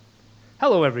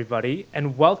Hello, everybody,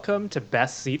 and welcome to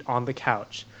Best Seat on the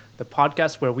Couch, the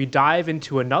podcast where we dive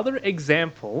into another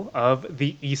example of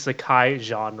the isekai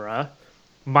genre.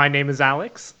 My name is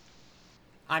Alex,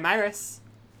 I'm Iris.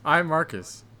 I'm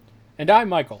Marcus. And I'm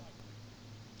Michael.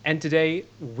 and today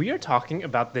we are talking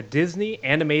about the Disney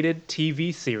animated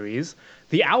TV series,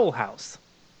 The Owl House.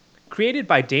 Created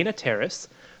by Dana Terrace,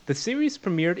 the series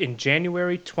premiered in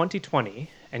January 2020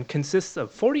 and consists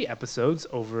of 40 episodes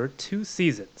over 2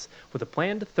 seasons, with a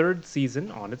planned third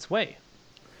season on its way.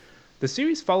 The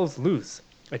series follows Luz,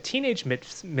 a teenage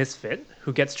misfit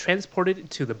who gets transported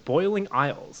to the Boiling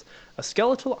Isles, a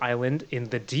skeletal island in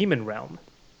the Demon Realm.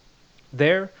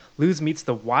 There, Luz meets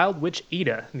the wild witch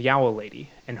Ida, the Owl Lady,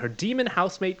 and her demon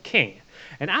housemate King,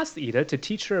 and asks Ida to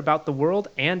teach her about the world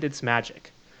and its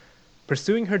magic.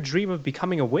 Pursuing her dream of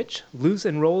becoming a witch, Luz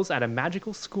enrolls at a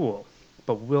magical school,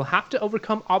 but will have to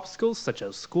overcome obstacles such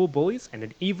as school bullies and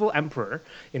an evil emperor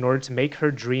in order to make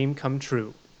her dream come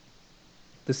true.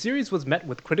 The series was met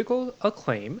with critical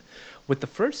acclaim, with the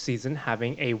first season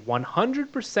having a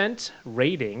 100%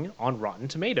 rating on Rotten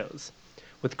Tomatoes.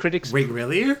 With critics Wait,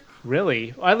 really?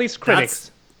 really, well, at least critics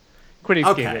gave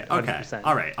Okay, it 100%.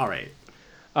 okay. All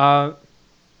right.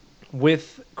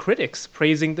 With critics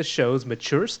praising the show's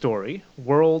mature story,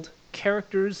 world,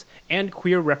 characters, and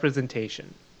queer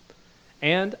representation.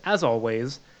 And, as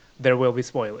always, there will be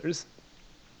spoilers.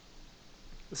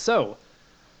 So,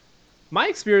 my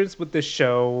experience with this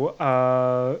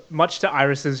show, much to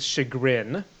Iris's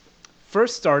chagrin,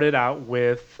 first started out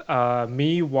with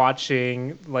me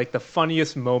watching like the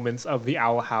funniest moments of the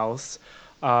Owl House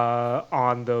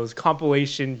on those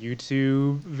compilation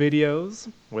YouTube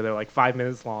videos where they're like 5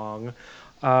 minutes long,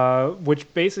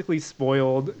 which basically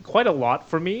spoiled quite a lot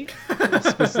for me,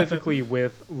 specifically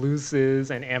with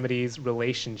Luz's and Amity's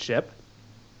relationship.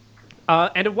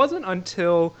 And it wasn't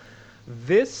until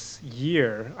this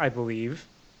year, I believe,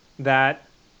 that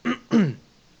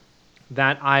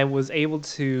that I was able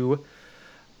to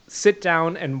sit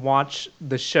down and watch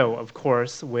the show, of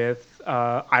course, with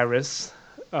Iris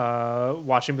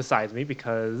watching beside me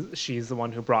because she's the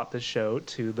one who brought the show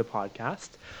to the podcast.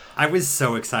 I was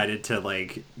so excited to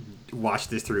watch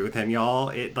this through with him, y'all.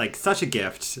 It such a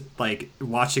gift,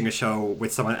 watching a show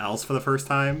with someone else for the first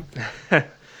time.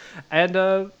 And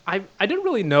I didn't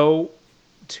really know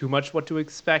too much what to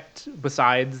expect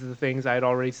besides the things I had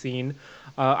already seen.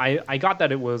 I got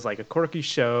that it was like a quirky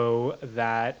show,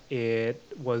 that it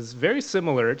was very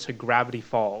similar to Gravity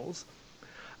Falls,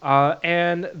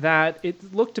 and that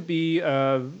it looked to be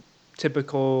a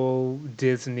typical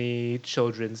Disney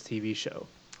children's TV show.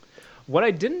 What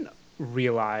I didn't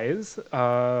realize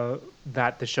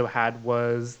that the show had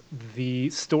was the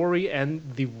story and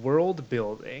the world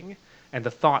building and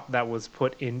the thought that was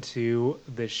put into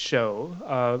this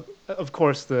show. Of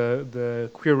course, the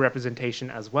queer representation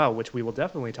as well, which we will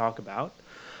definitely talk about.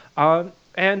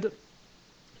 And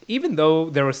even though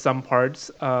there were some parts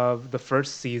of the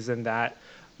first season that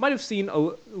might have seemed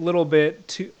a little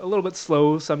bit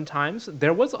slow sometimes,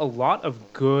 there was a lot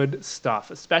of good stuff,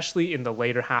 especially in the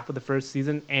later half of the first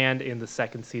season and in the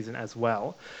second season as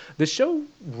well. The show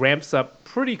ramps up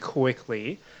pretty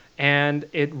quickly, and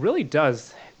it really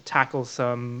does tackle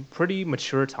some pretty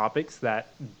mature topics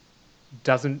that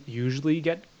doesn't usually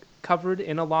get covered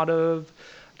in a lot of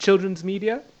children's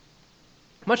media.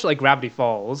 Much like Gravity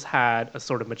Falls had a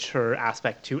sort of mature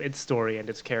aspect to its story and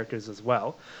its characters as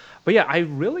well. But yeah, I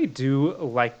really do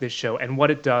like this show and what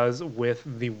it does with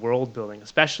the world building,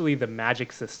 especially the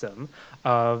magic system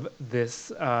of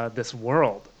this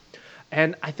world.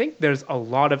 And I think there's a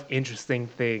lot of interesting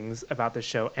things about the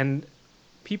show, and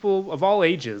people of all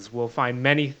ages will find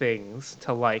many things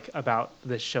to like about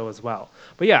this show as well.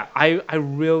 But yeah, I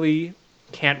really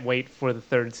can't wait for the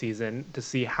third season to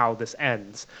see how this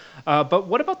ends. But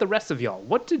what about the rest of y'all?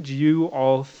 What did you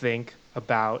all think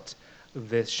about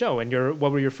this show, and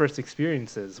what were your first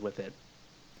experiences with it?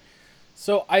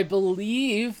 So I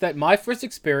believe that my first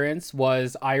experience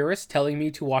was Iris telling me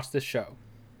to watch this show.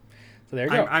 So there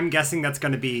you go. I'm guessing that's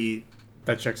going to be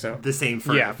That checks out. the same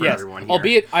for Yes, everyone here.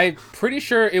 albeit I'm pretty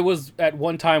sure it was at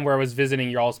one time where I was visiting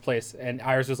y'all's place, and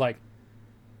Iris was like,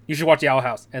 "You should watch The Owl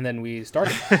House," and then we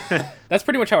started. That's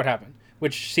pretty much how it happened,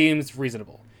 which seems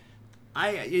reasonable.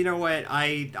 You know what,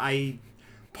 I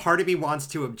part of me wants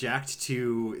to object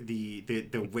to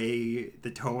the way, the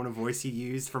tone of voice you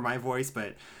used for my voice,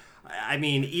 but I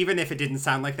mean, even if it didn't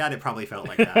sound like that, it probably felt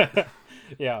like that.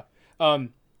 Yeah.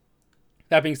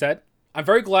 That being said, I'm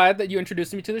very glad that you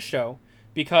introduced me to the show,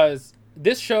 because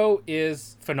this show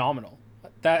is phenomenal.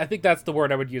 I think that's the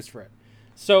word I would use for it.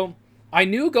 So I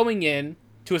knew going in,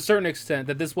 to a certain extent,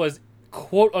 that this was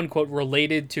quote unquote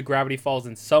related to Gravity Falls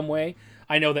in some way.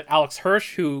 I know that Alex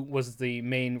Hirsch, who was the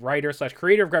main writer /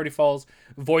 creator of Gravity Falls,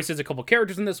 voices a couple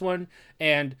characters in this one,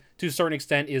 and to a certain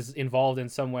extent is involved in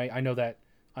some way. I know that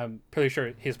I'm pretty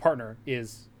sure his partner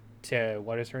is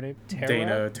what is her name?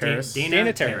 Dana Terrace.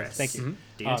 Dana Terrace. Thank you.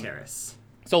 Dana Terrace.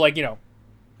 So like, you know,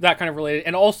 that kind of related,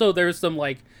 and also there's some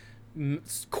like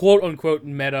quote unquote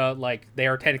meta, like they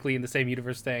are technically in the same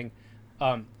universe thing.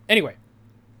 Anyway,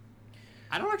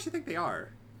 I don't actually think they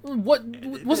are. what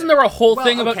wasn't there a whole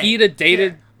thing about okay, Ida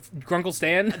dated yeah. Grunkle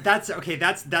Stan? That's okay.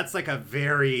 That's like a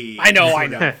very I know.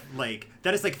 like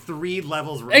that is like 3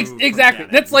 levels removed. Exactly.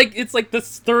 From That's like it's like the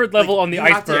third level on the you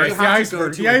have to-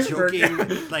 iceberg. you have to go iceberg, to the a iceberg.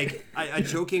 joking, like a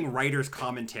joking writer's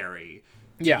commentary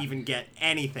to Yeah. even get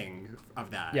anything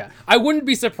of that. Yeah, I wouldn't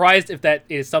be surprised if that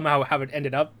is somehow how it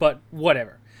ended up, but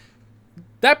whatever.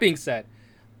 That being said,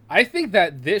 I think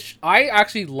that I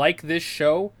actually like this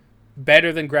show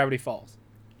better than Gravity Falls.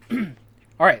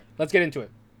 All right, let's get into it.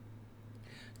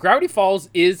 Gravity Falls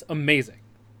is amazing.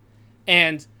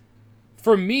 And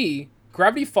for me,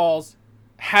 Gravity Falls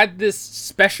had this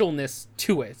specialness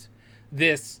to it.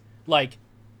 This, like,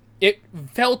 it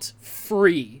felt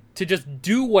free to just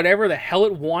do whatever the hell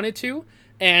it wanted to,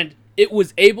 and it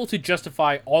was able to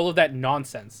justify all of that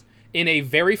nonsense in a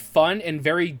very fun and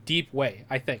very deep way,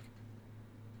 I think.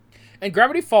 And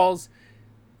Gravity Falls,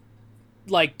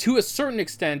 like, to a certain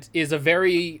extent, is a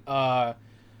very,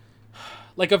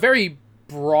 like, a very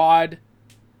broad,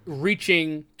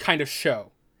 reaching kind of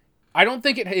show. I don't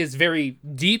think it is very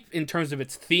deep in terms of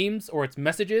its themes or its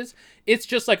messages. It's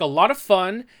just, like, a lot of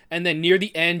fun, and then near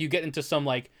the end, you get into some,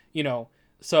 like, you know,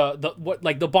 so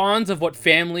the bonds of what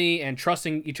family and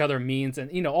trusting each other means,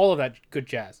 and, you know, all of that good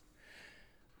jazz.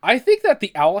 I think that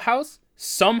the Owl House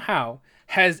somehow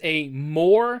has a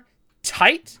more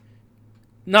tight,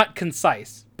 not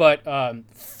concise, but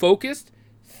focused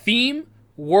theme,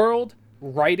 world,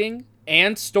 writing,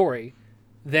 and story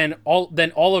than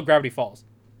all of Gravity Falls.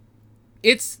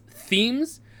 Its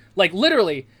themes, like,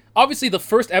 literally, obviously the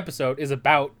first episode is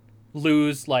about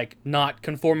Luz, like, not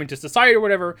conforming to society or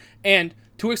whatever, and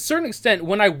to a certain extent,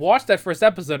 when I watched that first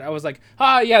episode, I was like,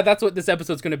 yeah, that's what this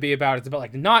episode's going to be about. It's about,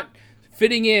 like, not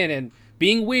fitting in and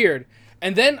being weird.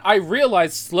 And then I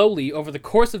realized slowly over the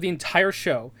course of the entire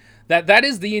show that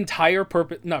is the entire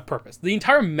the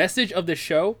entire message of the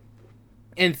show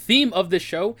and theme of the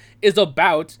show is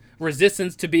about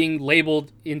resistance to being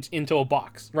labeled into a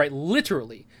box, right?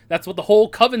 Literally. That's what the whole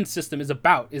coven system is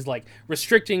about, is like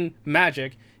restricting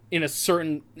magic in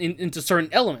into certain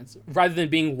elements rather than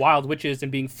being wild witches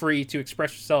and being free to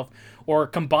express yourself or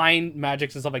combine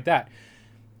magics and stuff like that.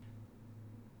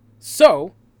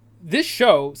 So, this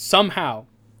show somehow,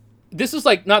 this is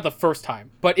like not the first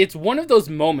time, but it's one of those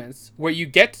moments where you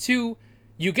get to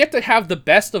have the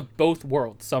best of both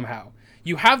worlds somehow.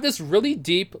 You have this really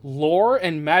deep lore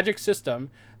and magic system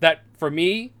that, for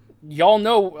me, y'all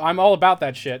know I'm all about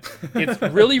that shit. It's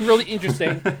really, really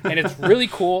interesting, and it's really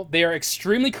cool. They are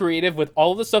extremely creative with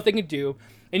all of the stuff they can do,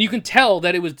 and you can tell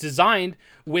that it was designed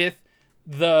with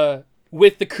the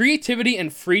creativity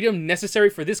and freedom necessary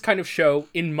for this kind of show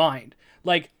in mind.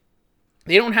 Like,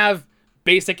 they don't have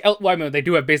basic... they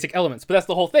do have basic elements, but that's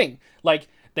the whole thing. Like,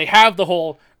 they have the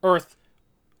whole earth,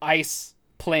 ice,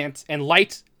 plant, and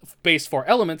light base 4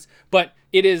 elements, but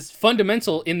it is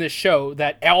fundamental in this show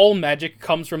that all magic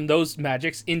comes from those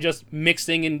magics in just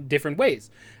mixing in different ways.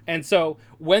 And so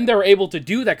when they're able to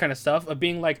do that kind of stuff of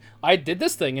being like, I did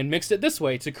this thing and mixed it this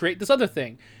way to create this other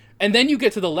thing, and then you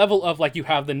get to the level of, like, you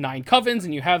have the 9 covens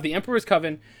and you have the Emperor's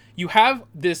Coven, you have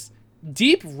this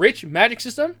deep, rich magic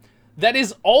system that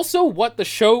is also what the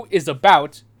show is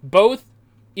about, both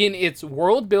in its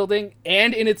world building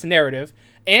and in its narrative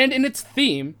and in its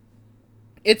theme.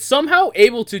 It's somehow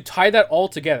able to tie that all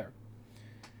together.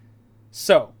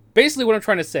 So, basically what I'm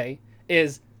trying to say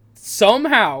is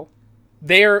somehow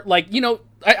they're, like, you know,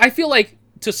 I feel like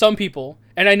to some people,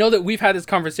 and I know that we've had this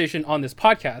conversation on this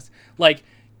podcast, like,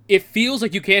 it feels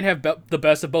like you can't have the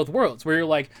best of both worlds, where you're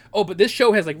like, oh, but this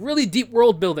show has, like, really deep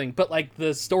world building, but, like,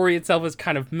 the story itself is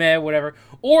kind of meh, whatever.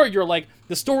 Or you're like,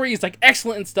 the story is, like,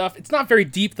 excellent and stuff. It's not very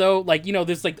deep, though. Like, you know,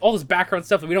 there's, like, all this background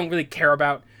stuff that we don't really care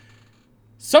about.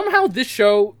 Somehow this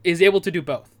show is able to do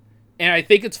both, and I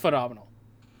think it's phenomenal.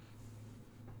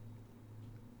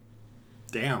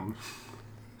 Damn.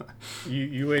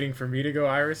 You waiting for me to go,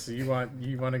 Iris? You want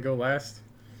to go last?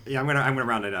 Yeah, I'm gonna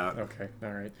round it out. Okay,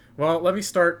 all right. Well, let me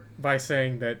start by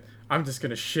saying that I'm just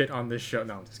gonna shit on this show.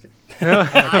 No, I'm just kidding.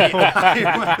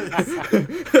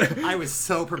 I was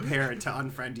so prepared to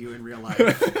unfriend you in real life.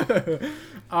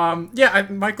 Yeah,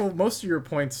 Michael, most of your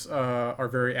points are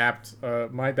very apt.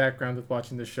 My background with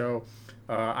watching the show,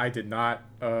 I did not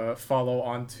follow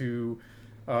onto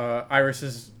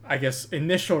Iris's, I guess,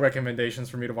 initial recommendations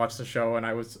for me to watch the show, and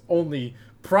I was only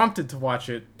prompted to watch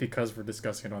it because we're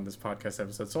discussing it on this podcast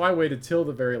episode. So I waited till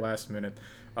the very last minute.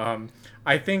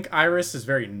 I think Iris is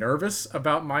very nervous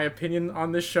about my opinion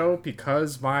on this show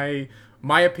because my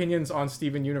opinions on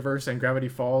Steven Universe and Gravity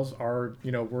Falls are,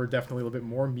 were definitely a little bit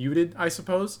more muted, I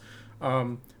suppose.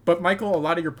 But Michael, a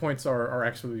lot of your points are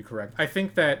absolutely correct. I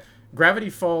think that Gravity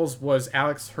Falls was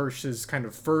Alex Hirsch's kind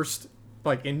of first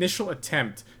initial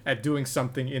attempt at doing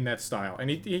something in that style, and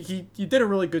he did a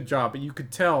really good job. But you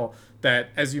could tell that,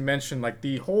 as you mentioned,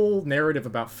 the whole narrative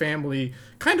about family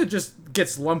kind of just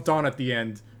gets lumped on at the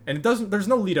end, and it doesn't. There's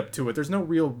no lead up to it. There's no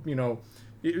real,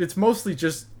 it's mostly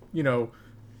just two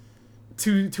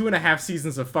and a half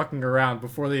seasons of fucking around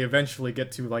before they eventually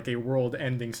get to a world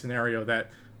ending scenario that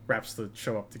wraps the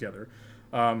show up together.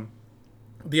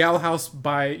 The Owl House,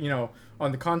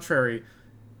 on the contrary,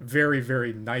 very,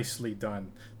 very nicely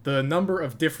done. The number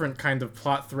of different kind of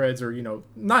plot threads, or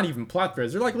not even plot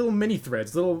threads, they're like little mini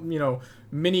threads, little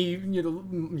mini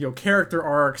character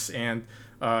arcs and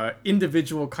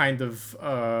individual kind of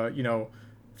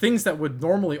things that would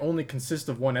normally only consist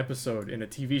of one episode in a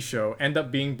TV show end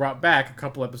up being brought back a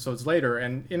couple episodes later,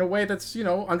 and in a way that's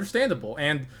understandable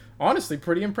and honestly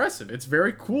pretty impressive. It's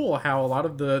very cool how a lot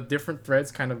of the different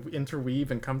threads kind of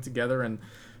interweave and come together and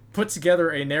put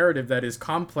together a narrative that is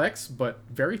complex but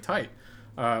very tight,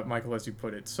 Michael, as you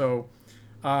put it. So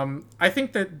I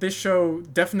think that this show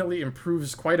definitely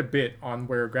improves quite a bit on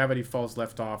where Gravity Falls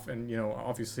left off. And,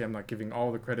 obviously I'm not giving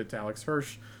all the credit to Alex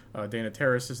Hirsch. Dana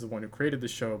Terrace is the one who created the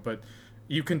show. But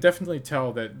you can definitely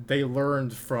tell that they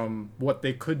learned from what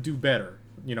they could do better.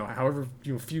 However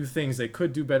few things they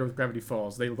could do better with Gravity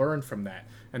Falls, they learned from that.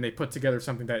 And they put together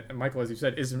something that, Michael, as you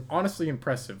said, is honestly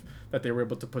impressive that they were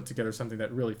able to put together something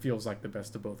that really feels like the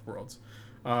best of both worlds.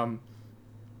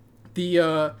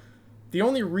 The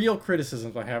only real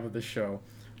criticisms I have of this show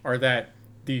are that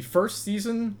the first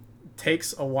season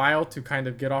takes a while to kind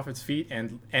of get off its feet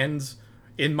and ends,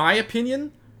 in my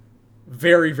opinion,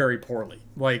 very, very poorly.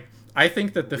 I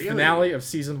think that the finale of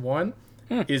season 1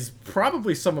 is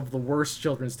probably some of the worst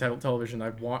children's television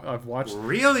I've watched.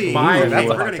 Really? We're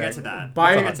going to get to that.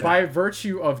 By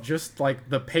virtue of just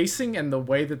the pacing and the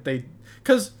way that they...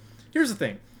 Because here's the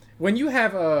thing. When you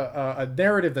have a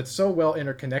narrative that's so well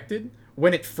interconnected,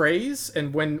 when it frays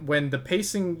and when the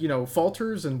pacing,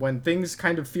 falters, and when things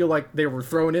kind of feel like they were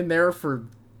thrown in there for,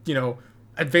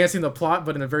 advancing the plot,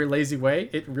 but in a very lazy way,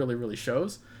 it really, really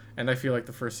shows. And I feel like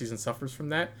the first season suffers from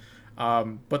that.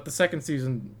 But the second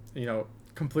season,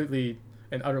 completely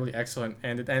and utterly excellent,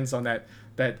 and it ends on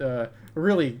that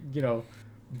really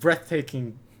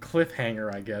breathtaking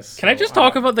cliffhanger, I guess. Can I just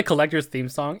talk about the Collector's theme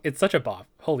song? It's such a bop.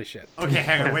 Holy shit. Okay,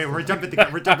 hang on, wait, we're jumping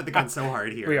the gun so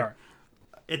hard here. We are.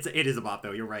 It is a bop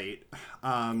though. You're right.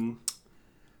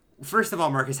 First of all,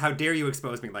 Marcus, how dare you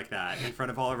expose me like that in front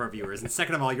of all of our viewers? And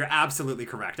second of all, you're absolutely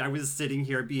correct. I was sitting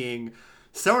here being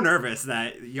so nervous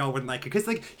that y'all wouldn't like it, because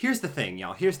here's the thing,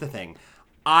 y'all. Here's the thing.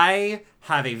 I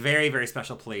have a very, very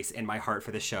special place in my heart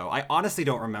for this show. I honestly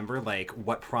don't remember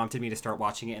what prompted me to start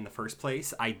watching it in the first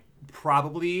place.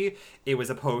 It was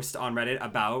a post on Reddit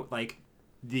about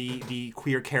the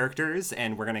queer characters,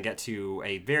 and we're gonna get to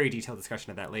a very detailed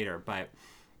discussion of that later. But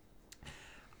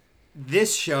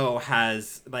this show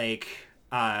has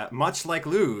much like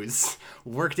Lose,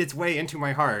 worked its way into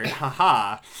my heart.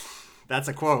 Haha. That's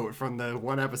a quote from the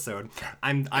one episode.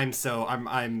 I'm a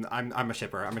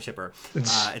shipper. I'm a shipper.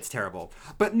 It's terrible.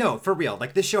 But no, for real.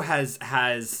 This show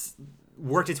has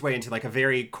worked its way into a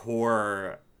very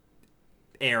core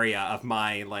area of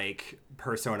my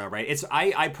persona, right?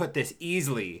 I put this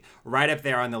easily right up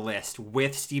there on the list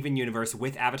with Steven Universe,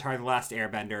 with Avatar: The Last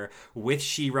Airbender, with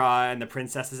She-Ra and the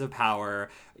Princesses of Power,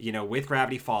 with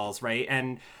Gravity Falls, right?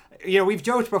 And we've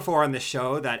joked before on this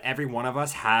show that every one of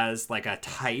us has a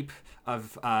type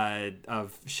of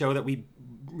show that we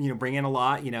bring in a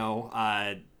lot.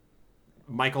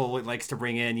 Michael likes to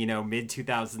bring in mid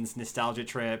 2000s nostalgia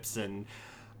trips, and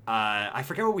I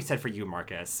forget what we said for you,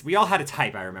 Marcus. We all had a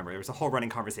type. I remember there was a whole running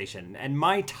conversation, and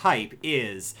my type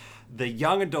is the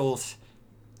young adult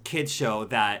kids show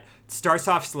that starts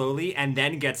off slowly and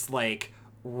then gets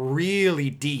really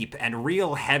deep and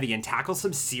real heavy and tackles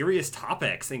some serious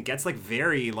topics and gets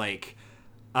very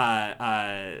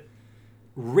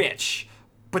rich,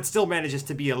 but still manages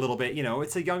to be a little bit,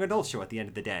 it's a young adult show at the end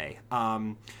of the day.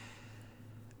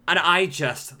 And I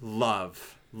just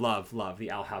love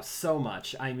the Owl House so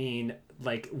much. I mean,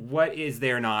 like, what is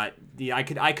there not? I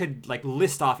could like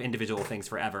list off individual things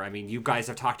forever. I mean, you guys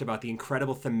have talked about the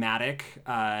incredible thematic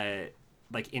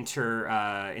like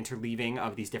interleaving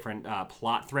of these different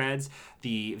plot threads,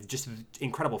 the just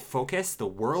incredible focus. The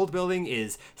world building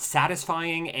is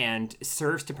satisfying and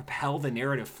serves to propel the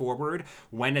narrative forward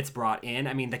when it's brought in.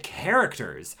 I mean, the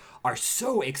characters are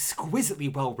so exquisitely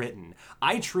well written.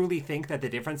 I truly think that the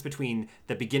difference between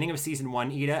the beginning of season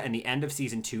 1 Ida and the end of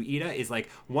season 2 Ida is like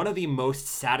one of the most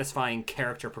satisfying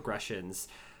character progressions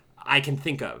I can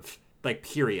think of, like,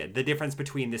 period. The difference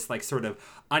between this like sort of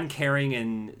uncaring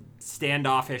and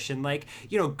standoffish and like,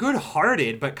 you know,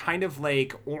 good-hearted but kind of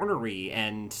like ornery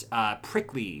and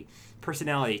prickly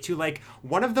personality to like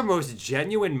one of the most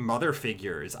genuine mother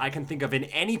figures I can think of in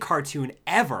any cartoon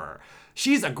ever.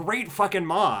 She's a great fucking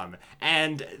mom,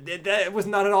 and that was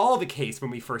not at all the case when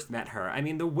we first met her. I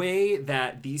mean, the way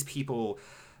that these people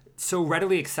so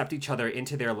readily accept each other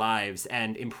into their lives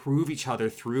and improve each other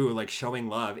through like showing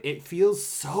love, it feels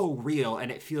so real and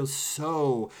it feels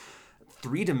so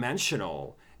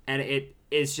three-dimensional, and it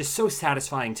is just so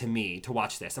satisfying to me to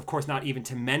watch this. Of course, not even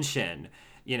to mention,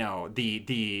 you know,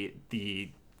 the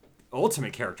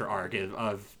ultimate character arc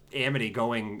of Amity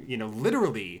going, you know,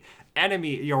 literally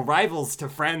enemy, you know, rivals to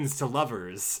friends to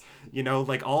lovers, you know,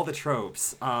 like all the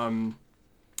tropes.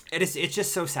 It's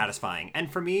just so satisfying.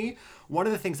 And for me, one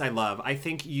of the things I love, I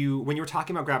think when you were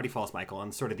talking about Gravity Falls, Michael,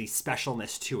 and sort of the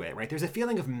specialness to it, right? There's a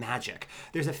feeling of magic.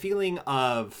 There's a feeling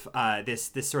of this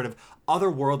sort of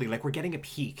otherworldly, like we're getting a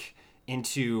peek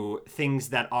into things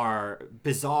that are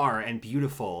bizarre and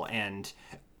beautiful and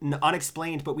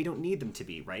unexplained, but we don't need them to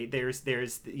be, right? There's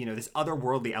you know, this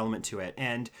otherworldly element to it.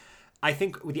 And I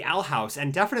think with the Owl House,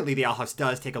 and definitely the Owl House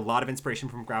does take a lot of inspiration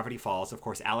from Gravity Falls. Of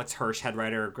course, Alex Hirsch, head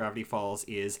writer of Gravity Falls,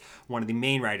 is one of the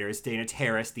main writers. Dana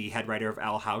Terrace, the head writer of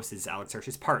Owl House, is Alex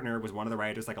Hirsch's partner, was one of the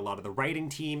writers. Like, a lot of the writing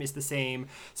team is the same.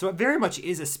 So it very much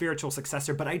is a spiritual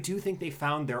successor, but I do think they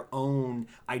found their own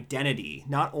identity,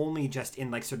 not only just in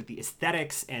like sort of the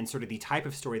aesthetics and sort of the type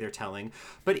of story they're telling,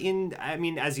 but in, I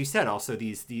mean, as you said, also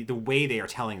the way they are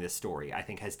telling this story, I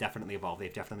think has definitely evolved.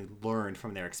 They've definitely learned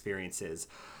from their experiences.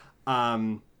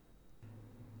 And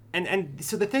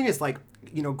so the thing is, like,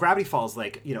 you know, Gravity Falls,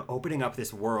 like, you know, opening up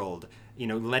this world, you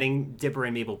know, letting Dipper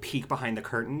and Mabel peek behind the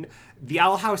curtain. The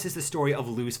Owl House is the story of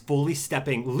Luz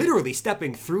literally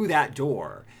stepping through that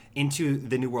door into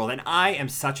the new world. And I am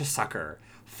such a sucker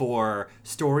for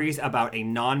stories about a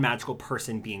non-magical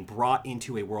person being brought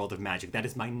into a world of magic. That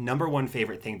is my number one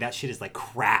favorite thing. That shit is like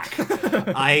crack.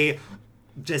 I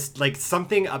just like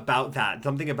something about that,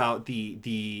 something about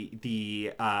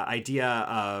the idea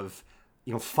of,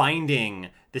 you know, finding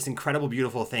this incredible,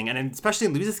 beautiful thing, and especially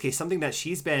in Luz's case, something that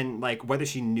she's been like, whether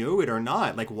she knew it or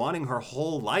not, like wanting her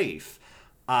whole life,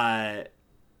 and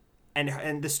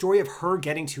the story of her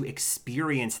getting to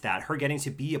experience that, her getting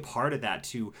to be a part of that,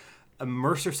 to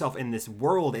immerse herself in this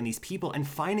world and these people, and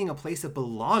finding a place of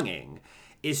belonging,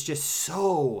 is just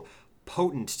so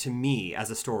potent to me as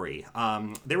a story.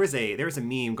 There was a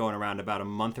meme going around about a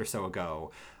month or so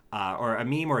ago, or a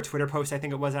meme or a Twitter post, I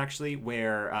think it was actually,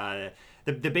 where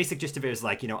the basic gist of it is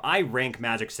like, you know, I rank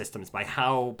magic systems by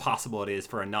how possible it is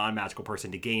for a non-magical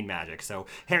person to gain magic. So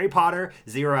Harry Potter,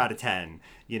 0 out of 10,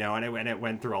 you know, and it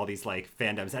went through all these like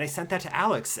fandoms, and I sent that to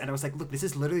Alex, and I was like, look, this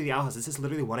is literally the Owl House. This is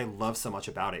literally what I love so much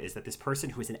about it, is that this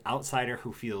person who is an outsider,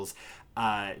 who feels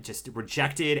just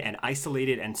rejected and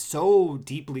isolated and so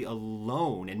deeply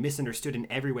alone and misunderstood in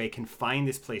every way, can find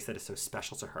this place that is so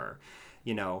special to her.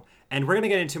 You know, and we're going to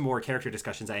get into more character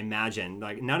discussions, I imagine.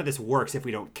 Like, none of this works if we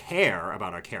don't care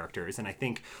about our characters. And I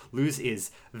think Luz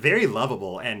is very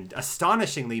lovable and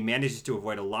astonishingly manages to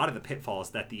avoid a lot of the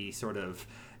pitfalls that the sort of,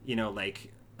 you know,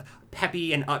 like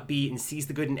peppy and upbeat and sees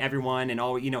the good in everyone and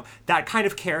all, you know, that kind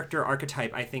of character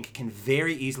archetype, I think, can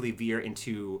very easily veer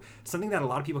into something that a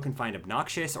lot of people can find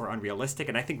obnoxious or unrealistic.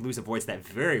 And I think Luz avoids that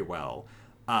very well.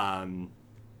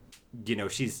 You know,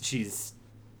 she's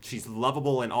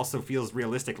lovable and also feels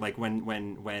realistic, like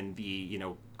when the, you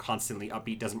know, constantly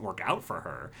upbeat doesn't work out for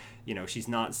her. You know, she's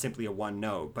not simply a one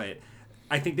note. But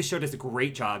I think this show does a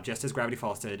great job, just as Gravity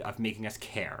Falls did, of making us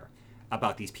care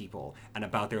about these people and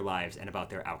about their lives and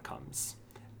about their outcomes.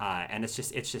 And it's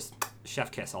just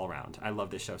chef kiss all around. I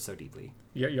love this show so deeply.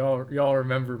 Yeah, y'all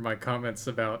remember my comments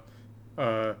about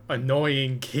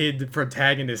annoying kid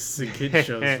protagonists in kid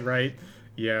shows, right?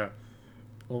 Yeah.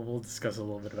 We'll discuss a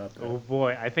little bit about that. Oh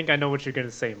boy, I think I know what you're going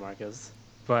to say, Marcus.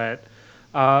 But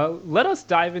let us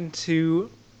dive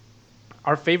into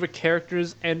our favorite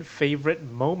characters and favorite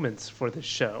moments for the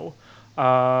show.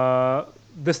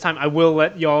 this time I will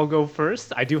let y'all go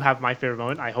first. I do have my favorite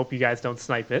moment. I hope you guys don't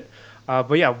snipe it.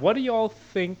 But yeah, what do y'all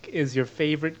think is your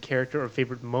favorite character or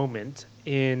favorite moment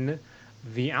in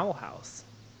the Owl House?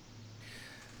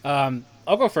 I'll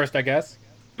go first, I guess.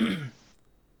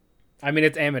 I mean,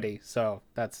 it's Amity, so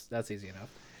that's easy enough.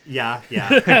 Yeah,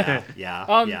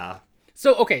 yeah.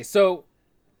 So okay, so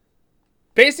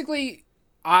basically,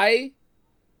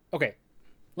 okay.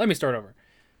 Let me start over.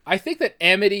 I think that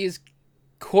Amity's,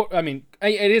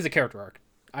 it is a character arc.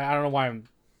 I don't know why I'm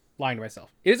lying to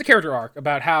myself. It is a character arc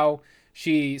about how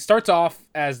she starts off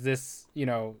as this,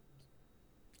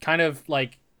 kind of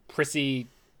like prissy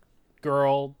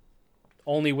girl,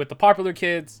 only with the popular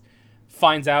kids.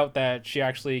 Finds out that she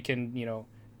actually can,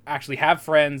 actually have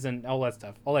friends and all that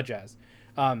stuff, all that jazz.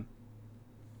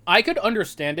 I could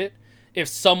understand it if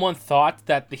someone thought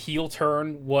that the heel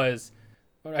turn was,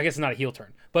 I guess it's not a heel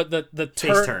turn, but the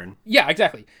turn. Yeah,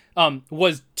 exactly.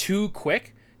 Was too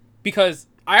quick, because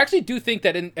I actually do think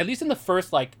that at least in the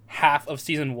first like half of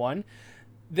season 1,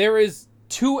 there is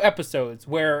 2 episodes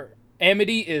where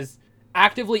Amity is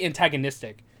actively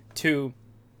antagonistic to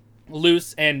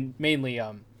Luce and mainly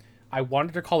I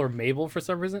wanted to call her Mabel for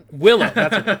some reason. Willow,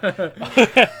 that's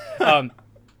her name.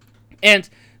 And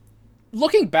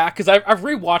looking back, because I've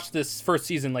rewatched this first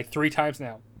season like 3 times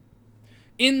now.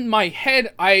 In my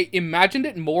head, I imagined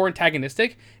it more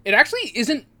antagonistic. It actually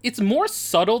isn't. It's more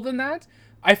subtle than that.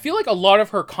 I feel like a lot of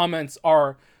her comments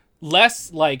are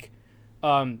less like,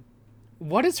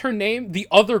 what is her name? The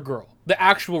other girl, the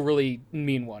actual really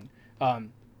mean one.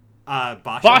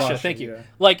 Basha, thank you. Yeah.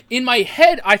 Like, in my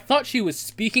head, I thought she was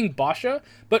speaking Basha,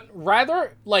 but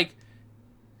rather, like,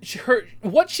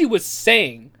 what she was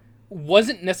saying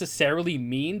wasn't necessarily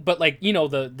mean, but, like,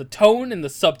 the tone and the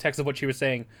subtext of what she was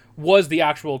saying was the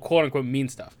actual quote-unquote mean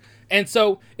stuff. And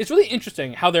so, it's really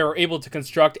interesting how they were able to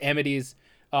construct Amity's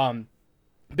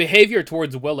behavior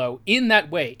towards Willow in that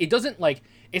way. It doesn't, like,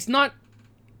 it's not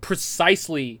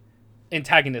precisely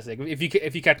antagonistic, if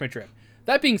you catch my drift.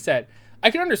 That being said, I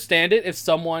can understand it if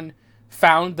someone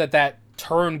found that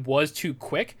turn was too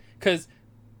quick, because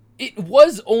it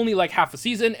was only like half a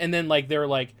season, and then like they're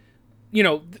like,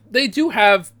 they do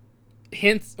have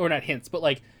hints, or not hints, but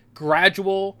like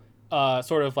gradual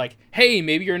sort of like, hey,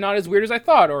 maybe you're not as weird as I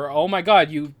thought, or oh my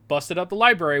god, you busted up the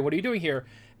library, what are you doing here?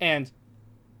 And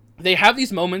they have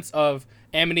these moments of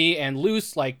Amity and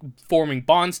Luce like forming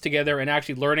bonds together and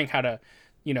actually learning how to,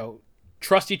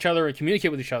 trust each other and communicate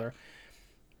with each other.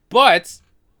 But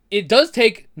it does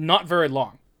take not very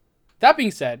long. That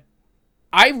being said,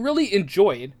 I really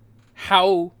enjoyed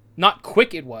how not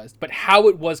quick it was, but how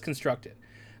it was constructed.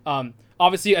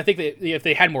 Obviously, I think that if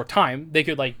they had more time, they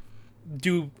could like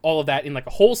do all of that in like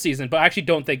a whole season. But I actually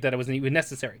don't think that it was even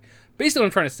necessary. Basically, what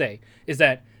I'm trying to say is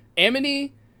that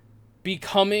Amity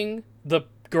becoming the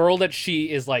girl that she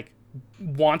is like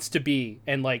wants to be,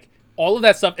 and like all of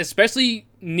that stuff, especially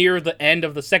near the end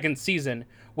of the second season,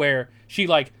 where she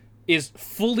like is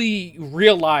fully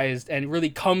realized and really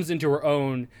comes into her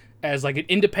own as like an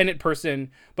independent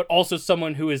person, but also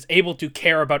someone who is able to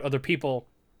care about other people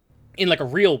in like a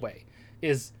real way,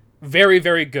 is very,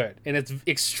 very good. And it's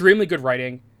extremely good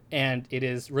writing, and it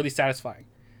is really satisfying.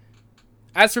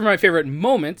 As for my favorite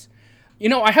moment,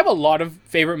 I have a lot of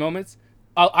favorite moments.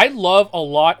 I love a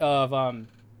lot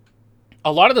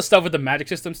of the stuff with the magic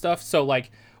system stuff. So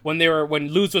like when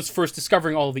Luz was first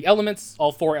discovering all of the elements,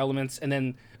 all 4 elements, and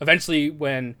then eventually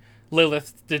when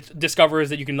Lilith discovers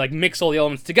that you can like mix all the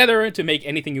elements together to make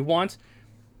anything you want.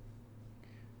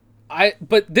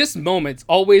 But this moment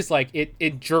always like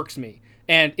it jerks me,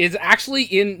 and is actually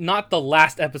in not the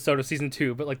last episode of season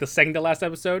 2, but like the second to last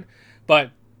episode.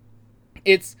 But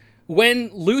it's when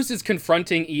Luz is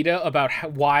confronting Ida about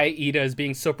why Ida is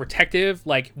being so protective,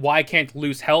 like why can't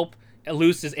Luz help? And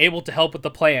Luz is able to help with the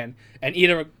plan, and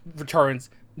Ida returns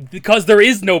because there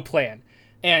is no plan.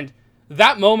 And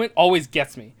that moment always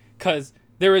gets me, because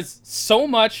there is so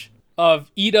much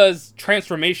of Ida's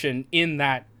transformation in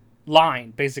that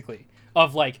line, basically,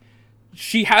 of like,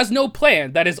 she has no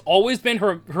plan. That has always been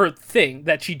her thing,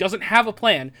 that she doesn't have a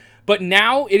plan, but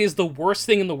now it is the worst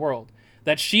thing in the world,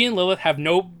 that she and Lilith have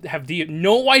no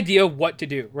idea what to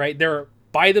do, right? They're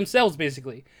by themselves,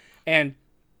 basically. And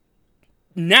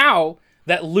now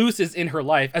that Luce is in her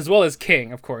life, as well as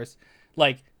King, of course,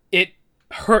 like, it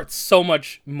hurts so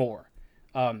much more.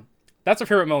 That's a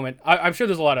favorite moment. I'm sure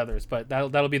there's a lot of others, but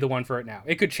that'll be the one for it now.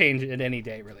 It could change at any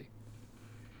day, really.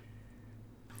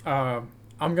 I'm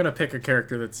gonna pick a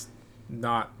character that's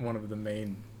not one of the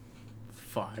main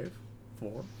 4.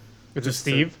 Is it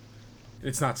Steve?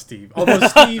 It's not Steve. Although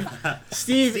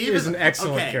Steve is an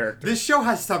excellent okay, character. This show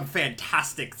has some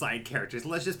fantastic side characters.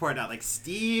 Let's just point out, like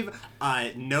Steve,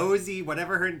 Nosy,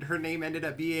 whatever her name ended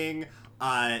up being,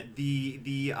 the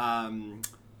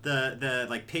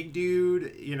like pig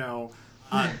dude, you know,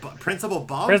 Principal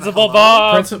Bump. Principal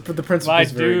Bob. The principal My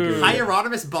is very dude. good.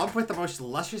 Hieronymus Bump with the most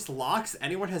luscious locks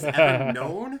anyone has ever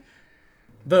known.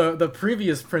 The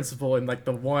previous principal in like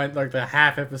the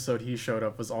half episode he showed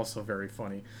up was also very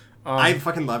funny. I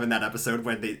fucking love in that episode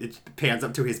when it pans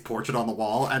up to his portrait on the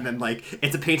wall, and then like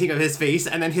it's a painting of his face,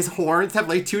 and then his horns have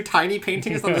like two tiny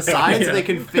paintings on the sides so they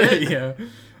can fit. Yeah.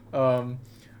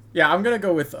 Yeah, I'm gonna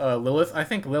go with Lilith. I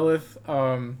think Lilith,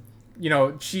 you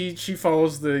know, she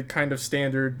follows the kind of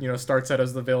standard, you know, starts out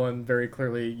as the villain very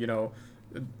clearly, you know,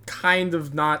 kind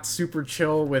of not super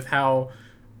chill with how,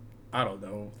 I don't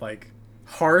know, like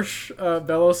harsh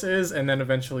Belos is, and then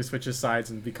eventually switches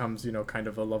sides and becomes, you know, kind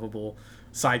of a lovable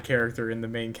side character in the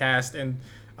main cast. And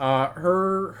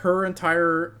her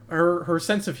entire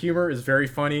sense of humor is very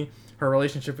funny. Her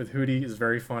relationship with Hootie is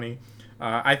very funny.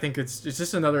 I think it's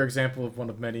just another example of one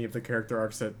of many of the character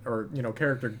arcs that, or you know,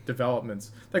 character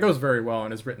developments that goes very well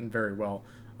and is written very well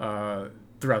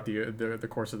throughout the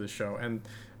course of this show. And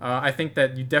I think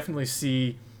that you definitely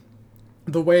see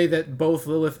the way that both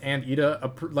Lilith and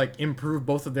Ida like improve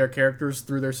both of their characters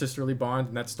through their sisterly bond,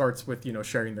 and that starts with, you know,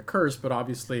 sharing the curse, but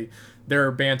obviously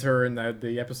their banter and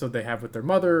the episode they have with their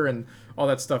mother and all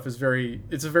that stuff is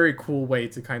it's a very cool way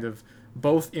to kind of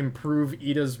both improve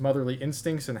Ida's motherly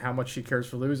instincts and how much she cares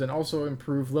for Luz, and also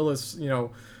improve Lilith's, you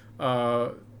know,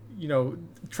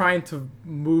 trying to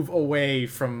move away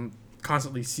from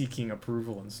constantly seeking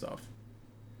approval and stuff.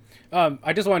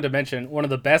 I just wanted to mention one of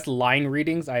the best line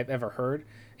readings I've ever heard,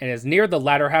 and it's near the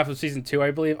latter half of season 2,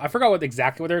 I believe. I forgot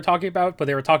exactly what they were talking about, but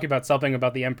they were talking about something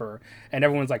about the Emperor, and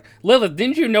everyone's like, "Lilith,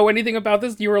 didn't you know anything about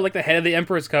this? You were like the head of the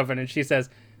Emperor's Coven," and she says,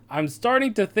 "I'm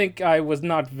starting to think I was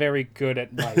not very good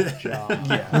at my job."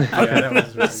 Yeah, that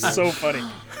was really So funny.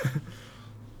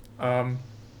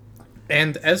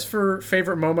 And as for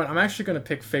favorite moment, I'm actually going to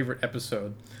pick favorite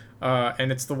episode.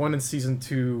 And it's the one in season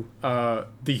 2,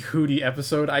 the Hootie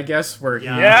episode, I guess, where he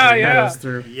goes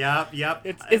through. Yep.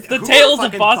 It's the Who Tales of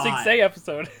fucking Boss thought? Say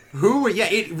episode. Yeah,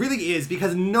 it really is,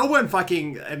 because no one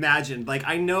fucking imagined. Like,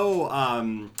 I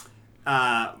know,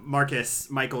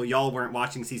 Marcus, Michael, y'all weren't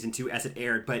watching season 2 as it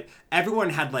aired, but everyone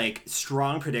had like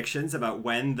strong predictions about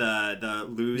when the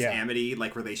Luz Amity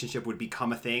like relationship would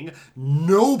become a thing.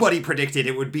 Nobody predicted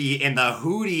it would be in the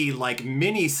Hootie like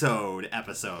mini-sode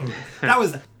episode. That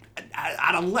was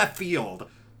out of left field.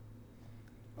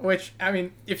 Which, I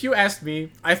mean, if you asked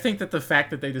me, I think that the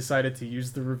fact that they decided to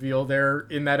use the reveal there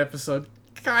in that episode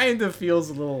kind of feels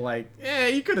a little like,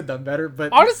 you could have done better.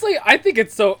 But honestly, I think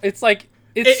it's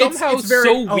somehow very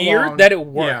so weird that it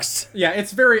works. Yeah,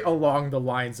 it's very along the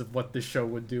lines of what this show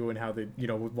would do and how they, you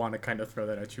know, would want to kind of throw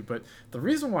that at you. But the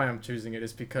reason why I'm choosing it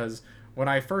is because when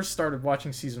I first started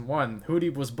watching season 1,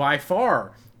 Hootie was by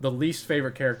far the least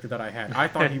favorite character that I had. I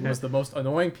thought he was the most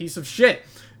annoying piece of shit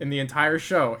in the entire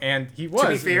show, and he was. To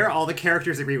be fair, all the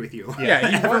characters agree with you.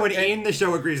 Yeah, everyone in the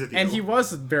show agrees with you. And he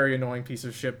was a very annoying piece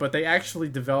of shit, but they actually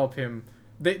develop him.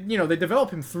 They develop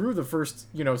him through the first,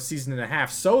 you know, season and a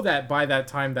half, so that by that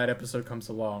time that episode comes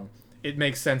along, it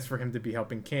makes sense for him to be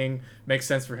helping King, makes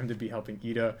sense for him to be helping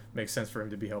Ida, makes sense for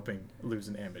him to be helping Luz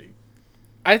and Amity.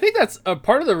 I think that's a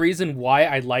part of the reason why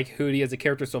I like Hootie as a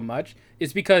character so much,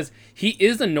 is because he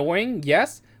is annoying,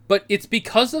 yes, but it's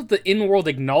because of the in-world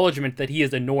acknowledgement that he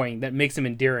is annoying that makes him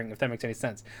endearing, if that makes any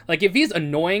sense. Like, if he's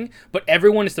annoying, but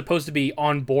everyone is supposed to be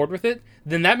on board with it,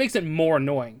 then that makes it more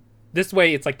annoying. This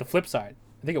way, it's like the flip side.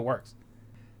 I think it works.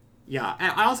 Yeah,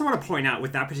 and I also want to point out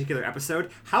with that particular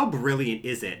episode, how brilliant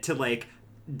is it to, like,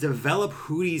 develop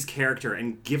Hootie's character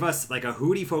and give us like a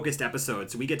Hootie focused episode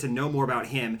so we get to know more about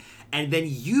him, and then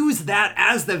use that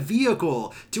as the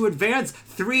vehicle to advance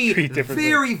three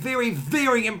very, very,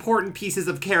 very important pieces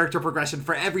of character progression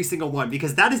for every single one,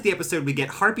 because that is the episode we get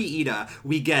Harpy Ida,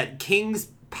 we get King's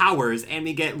powers, and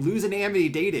we get Luz and Amity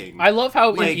dating. I love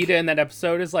how like, Ida in that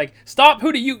episode is like, "Stop,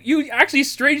 Hootie! You actually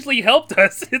strangely helped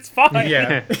us. It's fine."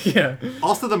 Yeah.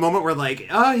 Also, the moment where like,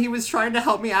 he was trying to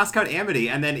help me ask out Amity,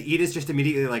 and then Ida's just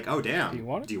immediately like, "Oh damn, do you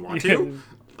want to?"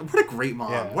 What a great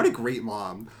mom! Yeah. What a great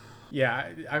mom! Yeah,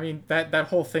 I mean that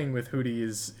whole thing with Hootie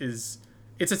is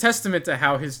it's a testament to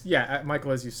how his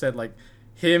Michael, as you said, like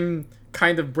him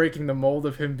kind of breaking the mold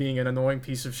of him being an annoying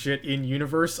piece of shit in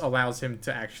universe allows him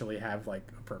to actually have like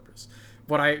a purpose.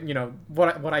 What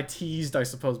I teased, I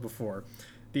suppose, before,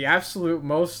 the absolute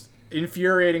most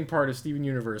infuriating part of Steven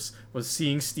Universe was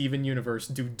seeing Steven Universe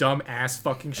do dumb ass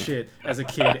fucking shit as a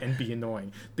kid and be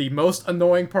annoying. The most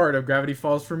annoying part of Gravity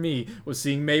Falls for me was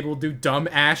seeing Mabel do dumb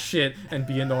ass shit and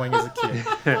be annoying as a kid.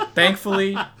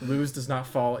 Thankfully, Luz does not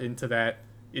fall into that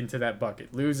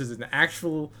bucket. Luz is an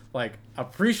actual, like,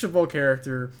 appreciable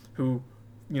character who,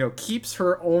 you know, keeps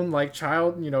her own, like,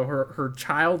 child, you know, her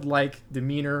childlike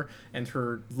demeanor and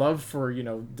her love for, you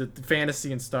know, the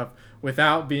fantasy and stuff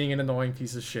without being an annoying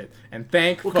piece of shit. And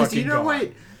thank fucking you know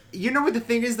God. you know what the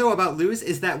thing is though about Luz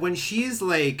is that when she's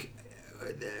like,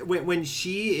 when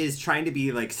she is trying to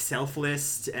be like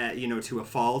selfless, you know, to a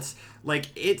fault, like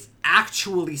it's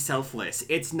actually selfless.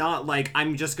 It's not like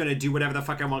I'm just gonna do whatever the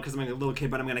fuck I want because I'm a little kid,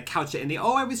 but I'm gonna couch it in the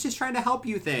I was just trying to help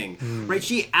you thing, right?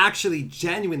 She actually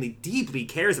genuinely, deeply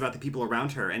cares about the people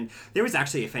around her. And there was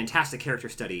actually a fantastic character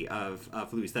study of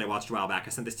Luz that I watched a while back. I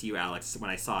sent this to you, Alex,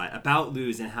 when I saw it, about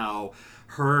Luz and how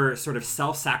her sort of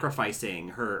self-sacrificing,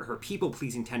 her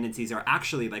people-pleasing tendencies are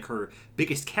actually like her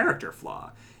biggest character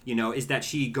flaw. You know, is that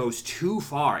she goes too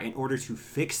far in order to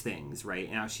fix things,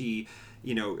 right? Now she,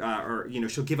 you know, or, you know,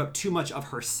 she'll give up too much of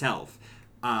herself.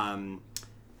 And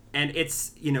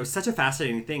it's, you know, such a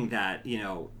fascinating thing that, you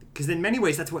know, because in many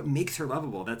ways that's what makes her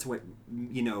lovable. That's what,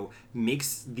 you know,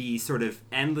 makes the sort of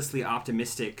endlessly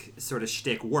optimistic sort of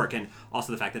shtick work. And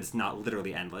also the fact that it's not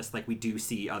literally endless. Like, we do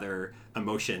see other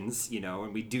emotions, you know,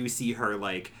 and we do see her,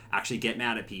 like, actually get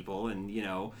mad at people and, you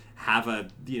know, have a,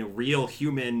 you know, real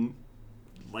human,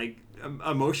 like,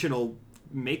 emotional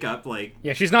makeup. Like,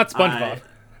 Yeah, she's not SpongeBob.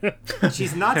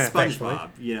 she's not SpongeBob,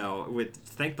 you know, with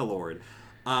thank the Lord.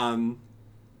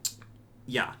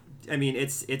 Yeah, I mean,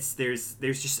 there's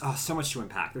just so much to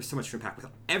unpack. There's so much to unpack with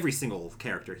every single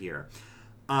character here.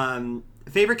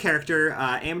 Favorite character,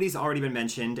 Amity's already been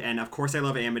mentioned, and of course I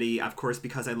love Amity, of course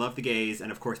because I love the gays, and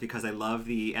of course because I love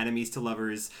the enemies to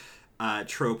lovers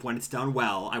trope when it's done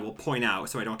well. I will point out,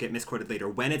 so I don't get misquoted later,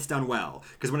 when it's done well,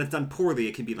 because when it's done poorly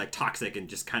it can be like toxic and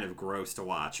just kind of gross to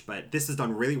watch, but this is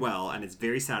done really well and it's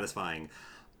very satisfying.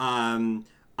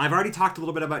 I've already talked a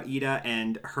little bit about Ida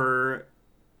and her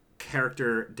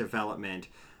character development.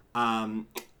 I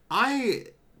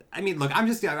mean, look, I'm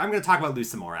going to talk about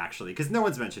Luz some more, actually, because no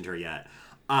one's mentioned her yet.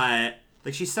 Like,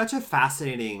 she's such a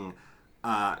fascinating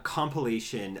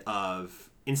compilation of,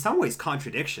 in some ways,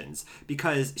 contradictions,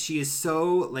 because she is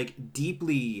so, like,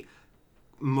 deeply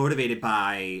motivated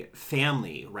by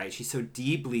family, right? She's so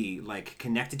deeply, like,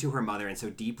 connected to her mother and so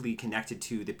deeply connected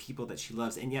to the people that she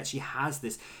loves, and yet she has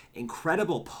this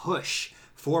incredible push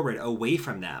forward away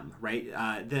from them, right?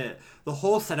 The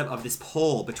whole setup of this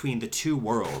pull between the two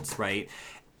worlds, right?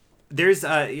 There's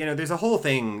there's a whole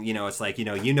thing, you know, it's like,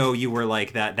 you were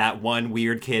like that one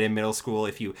weird kid in middle school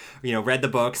if you read the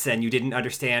books and you didn't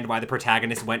understand why the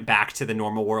protagonist went back to the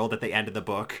normal world at the end of the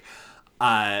book,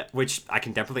 which I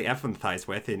can definitely empathize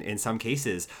with in some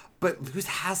cases. But Luz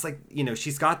has, like,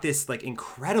 she's got this, like,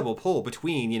 incredible pull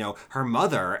between, her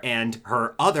mother and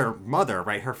her other mother,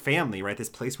 right? Her family, right? This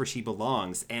place where she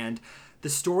belongs. And the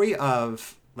story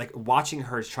of, like, watching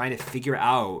her trying to figure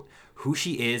out who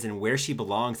she is and where she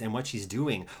belongs and what she's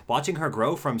doing, watching her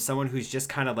grow from someone who's just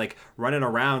kind of, like, running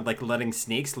around, like, letting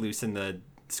snakes loose in the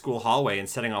school hallway and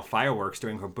setting off fireworks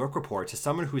during her book report, to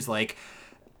someone who's, like,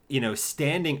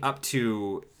 standing up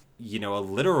to, a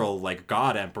literal, like,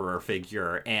 god emperor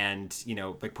figure and,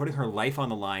 like, putting her life on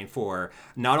the line for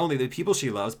not only the people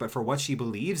she loves, but for what she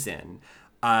believes in.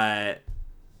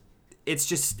 It's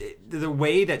just the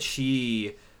way that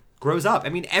she grows up. I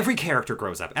mean, every character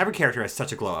grows up. Every character has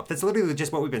such a glow up. That's literally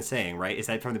just what we've been saying, right? Is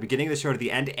that from the beginning of the show to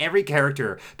the end, every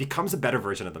character becomes a better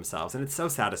version of themselves, and it's so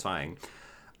satisfying.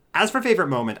 As for favorite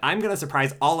moment, I'm going to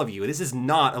surprise all of you. This is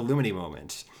not a Lumity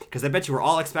moment, because I bet you were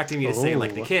all expecting me to say,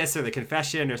 like, the kiss or the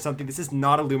confession or something. This is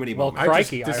not a Lumity moment.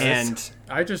 Crikey,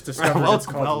 I just discovered it's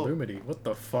called Lumity. What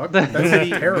the fuck? That's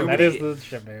terrible. That is the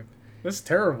ship name. That's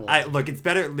terrible. Look, it's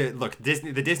better. Look,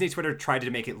 the Disney Twitter tried to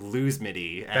make it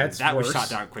Lose-mity, and that was shot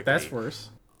down quickly. That's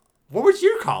worse. What would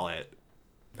you call it?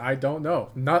 I don't know.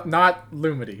 Not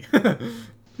Lumity.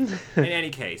 In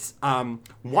any case,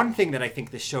 one thing that I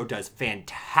think this show does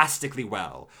fantastically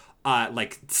well,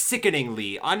 like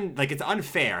sickeningly, like it's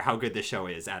unfair how good this show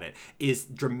is at it, is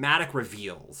dramatic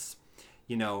reveals.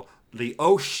 The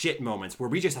oh shit moments where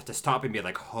we just have to stop and be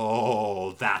like,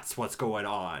 oh, that's what's going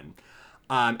on.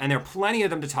 And there are plenty of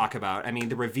them to talk about. I mean,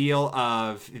 the reveal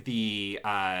of the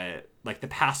like the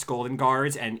past Golden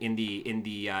Guards, and in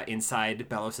the inside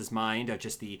Belos's mind of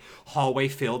just the hallway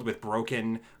filled with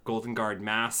broken Golden Guard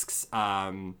masks.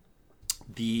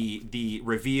 The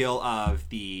reveal of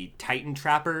the Titan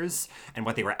trappers and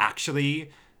what they were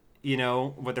actually,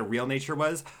 what their real nature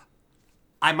was.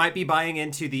 I might be buying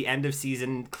into the end of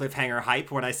season cliffhanger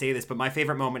hype when I say this, but my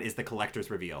favorite moment is the collector's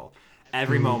reveal.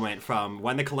 Every moment from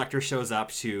when the collector shows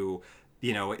up to,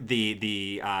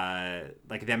 the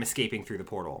like them escaping through the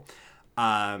portal,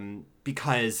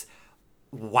 because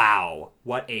wow,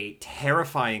 what a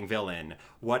terrifying villain!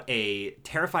 What a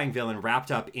terrifying villain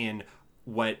wrapped up in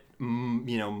what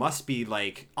must be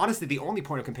like, honestly, the only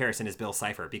point of comparison is Bill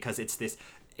Cipher, because it's this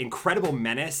incredible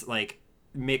menace, like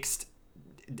mixed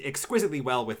exquisitely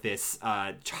well with this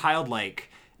childlike,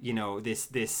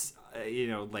 this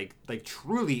like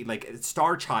truly like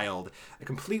star child,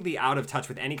 completely out of touch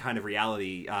with any kind of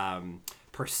reality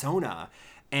persona.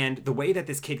 And the way that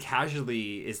this kid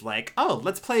casually is like, oh,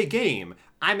 let's play a game,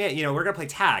 I'm it, we're gonna play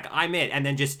tag, I'm it, and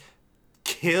then just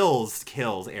kills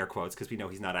air quotes, because we know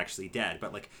he's not actually dead,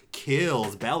 but like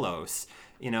kills Belos.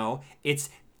 It's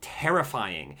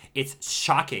terrifying, it's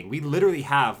shocking. We literally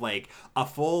have like a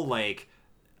full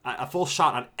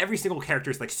shot on every single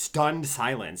character's like stunned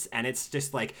silence, and it's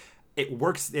just like it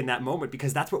works in that moment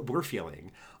because that's what we're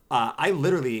feeling. I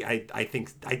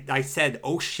think I said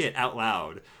oh shit out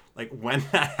loud like when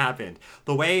that happened.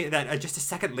 The way that just a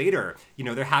second later,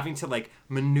 they're having to like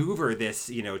maneuver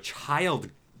this child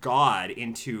god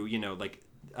into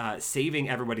saving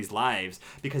everybody's lives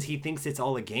because he thinks it's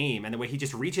all a game, and the way he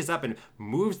just reaches up and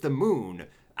moves the moon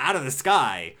out of the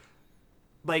sky,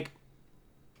 like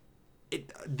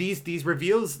these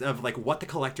reveals of like what the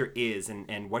collector is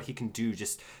and what he can do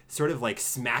just sort of like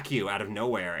smack you out of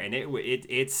nowhere, and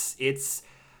it's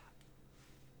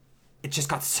just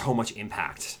got so much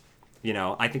impact.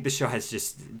 I think the show has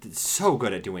just so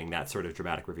good at doing that sort of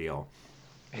dramatic reveal.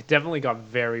 It definitely got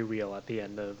very real at the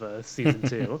end of season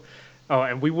 2. Oh,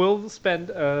 and we will spend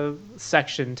a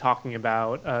section talking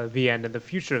about the end and the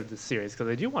future of this series, because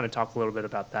I do want to talk a little bit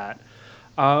about that.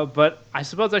 But I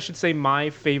suppose I should say my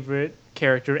favorite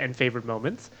character and favorite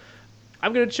moments.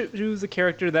 I'm going to choose a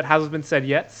character that hasn't been said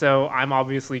yet, so I'm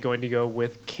obviously going to go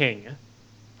with King.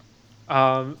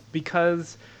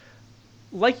 Because,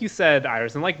 like you said,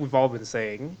 Iris, and like we've all been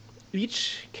saying,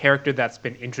 each character that's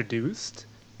been introduced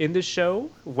in this show,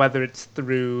 whether it's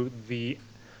through the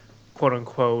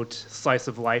quote-unquote slice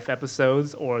of life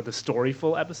episodes or the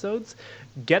storyful episodes,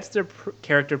 gets their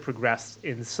character progressed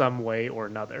in some way or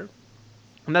another.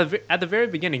 And at the very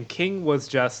beginning, King was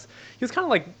he was kind of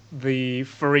like the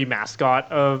furry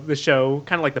mascot of the show,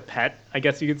 kind of like the pet, I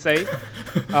guess you could say.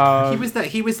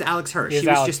 He was Alex Hirsch. He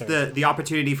was just the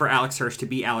opportunity for Alex Hirsch to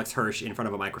be Alex Hirsch in front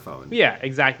of a microphone. Yeah,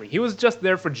 exactly. He was just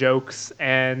there for jokes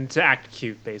and to act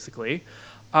cute, basically.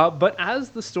 But as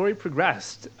the story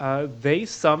progressed, they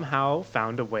somehow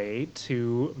found a way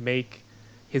to make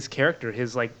his character,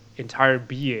 his like entire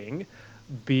being,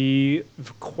 be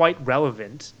quite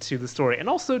relevant to the story, and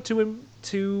also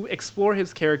to explore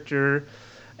his character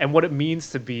and what it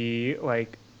means to be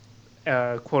like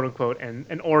quote unquote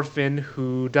an orphan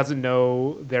who doesn't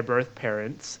know their birth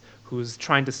parents, who's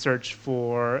trying to search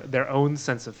for their own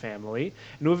sense of family,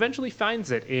 and who eventually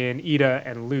finds it in Ida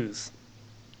and Luz.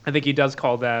 I think he does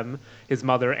call them his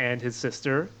mother and his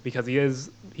sister, because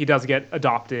he does get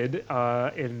adopted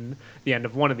in the end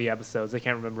of one of the episodes. I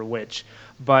can't remember which,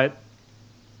 but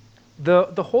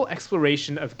the whole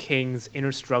exploration of King's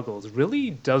inner struggles really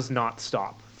does not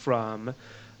stop from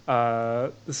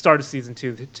the start of season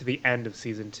 2 to the end of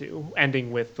season 2,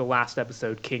 ending with the last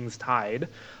episode, King's Tide,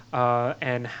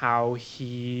 and how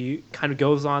he kind of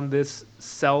goes on this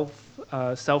self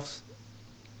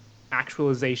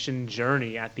actualization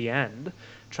journey at the end,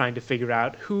 trying to figure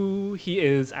out who he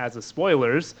is as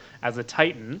a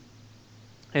Titan,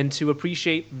 and to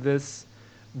appreciate this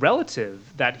relative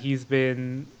that he's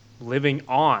been living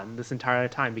on this entire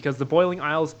time, because the Boiling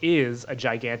Isles is a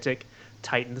gigantic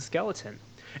Titan skeleton.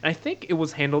 And I think it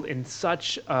was handled in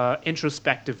such an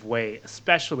introspective way,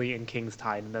 especially in King's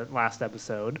Tide in the last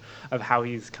episode, of how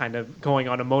he's kind of going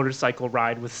on a motorcycle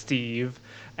ride with Steve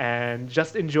and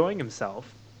just enjoying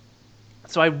himself.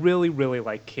 So I really, really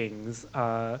like King's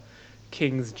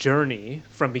journey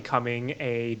from becoming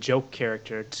a joke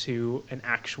character to an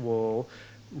actual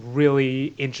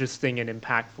really interesting and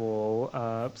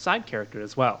impactful side character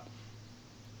as well.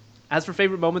 As for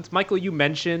favorite moments, Michael, you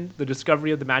mentioned the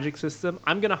discovery of the magic system.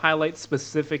 I'm going to highlight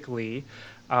specifically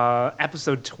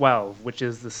episode 12, which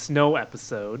is the snow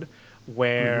episode,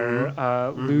 where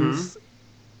Luz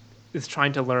is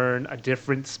trying to learn a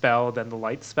different spell than the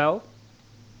light spell.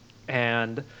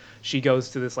 And she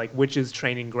goes to this like witch's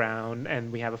training ground,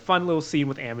 and we have a fun little scene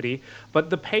with Amity. But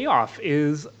the payoff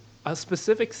is a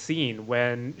specific scene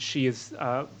when she is,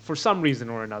 for some reason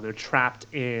or another, trapped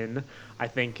in, I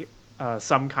think,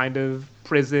 some kind of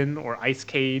prison or ice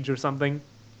cage or something.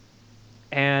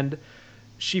 And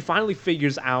she finally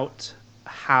figures out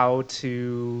how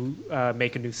to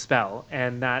make a new spell,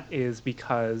 and that is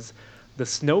because the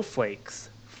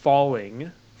snowflakes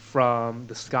falling from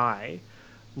the sky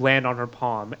land on her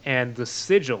palm, and the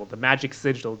sigil, the magic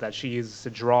sigil that she uses to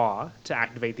draw to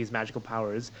activate these magical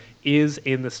powers, is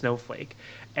in the snowflake.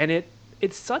 And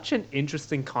it's such an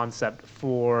interesting concept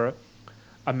for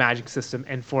a magic system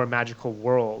and for a magical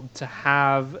world to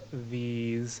have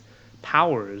these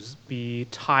powers be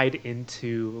tied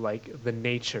into like the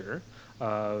nature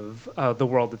of the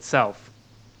world itself.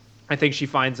 I think she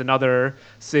finds another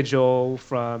sigil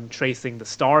from tracing the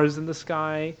stars in the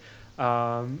sky.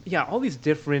 Yeah, all these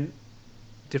different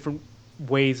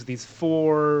ways these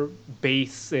four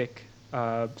basic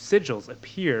sigils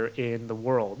appear in the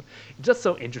world. It's just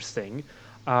so interesting,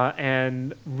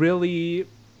 and really,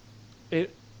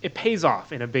 it pays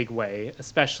off in a big way,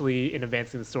 especially in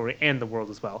advancing the story and the world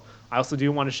as well. I also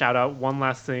do want to shout out one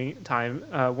last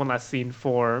scene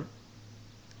for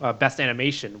best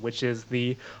animation, which is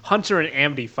the Hunter and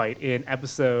Amity fight in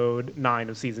episode 9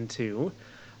 of season 2,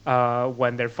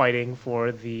 when they're fighting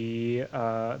for the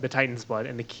Titan's blood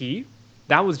and the key.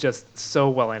 That was just so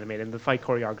well animated, and the fight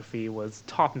choreography was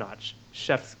top notch,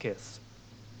 chef's kiss.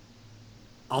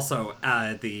 Also,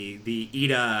 the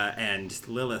Ida and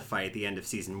Lilith fight at the end of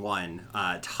season 1,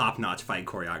 top notch fight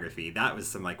choreography. That was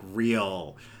some like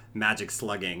real magic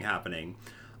slugging happening.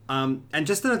 And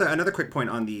just another quick point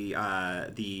on the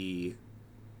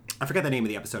I forget the name of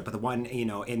the episode, but the one,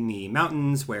 in the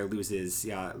mountains where Luz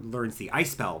learns the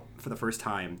ice spell for the first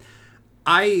time.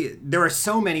 There are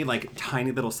so many like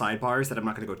tiny little sidebars that I'm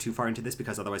not going to go too far into this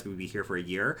because otherwise we would be here for a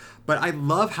year. But I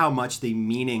love how much the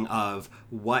meaning of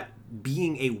what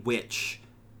being a witch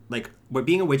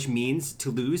means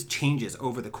to Luz changes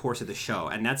over the course of the show.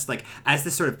 And that's like, as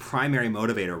this sort of primary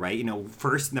motivator, right? In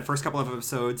the first couple of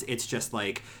episodes, it's just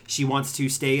like she wants to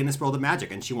stay in this world of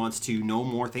magic and she wants to know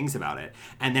more things about it.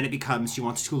 And then it becomes she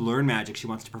wants to learn magic. She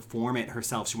wants to perform it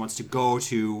herself. She wants to go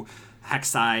to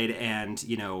Hexside and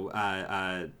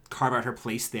carve out her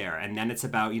place there. And then it's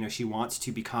about she wants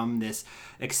to become this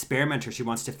experimenter. She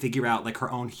wants to figure out like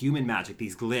her own human magic,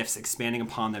 these glyphs, expanding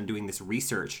upon them, doing this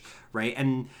research, right?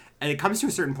 And it comes to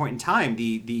a certain point in time,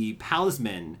 the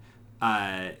Palisman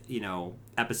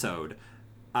episode,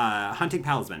 hunting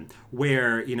Palisman,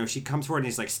 where she comes forward and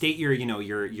he's like, state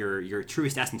your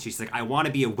truest essence. She's like, I want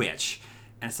to be a witch.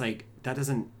 And it's like, that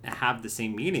doesn't have the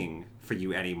same meaning for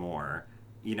you anymore.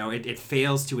 It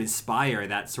fails to inspire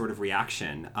that sort of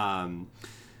reaction.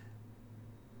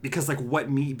 Because like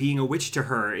being a witch to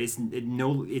her it's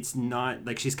not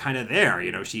like she's kind of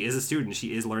there. She is a student.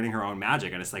 She is learning her own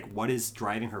magic. And it's like, what is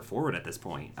driving her forward at this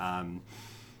point?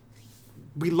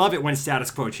 We love it when status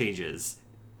quo changes.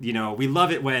 We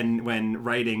love it when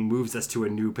writing moves us to a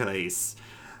new place.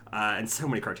 And so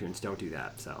many cartoons don't do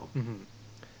that. So. Mm-hmm.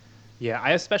 Yeah,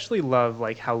 I especially love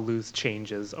like how Luz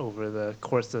changes over the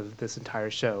course of this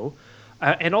entire show,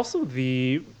 and also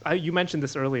you mentioned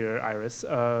this earlier, Iris,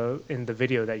 in the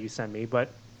video that you sent me,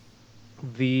 but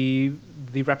the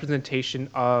representation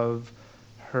of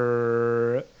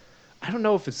her, I don't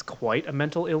know if it's quite a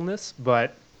mental illness,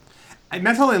 but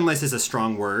mental illness is a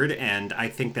strong word, and I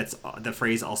think that's the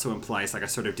phrase also implies like a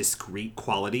sort of discrete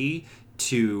quality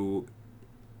to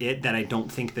it that I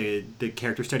don't think the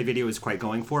character study video is quite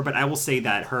going for. But I will say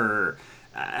that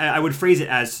I would phrase it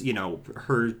as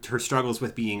her struggles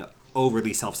with being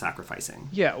overly self-sacrificing.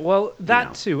 Yeah, well,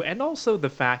 that too, and also the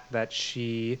fact that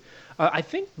she I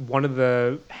think one of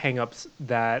the hang-ups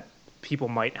that people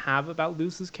might have about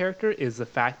Luz's character is the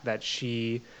fact that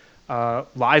she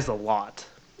lies a lot,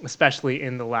 especially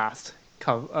in the last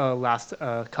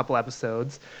couple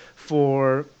episodes.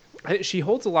 She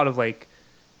holds a lot of like,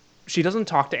 she doesn't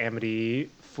talk to Amity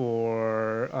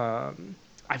for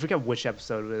I forget which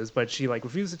episode it is, but she like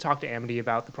refuses to talk to Amity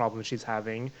about the problems she's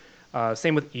having.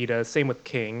 Same with Ida, same with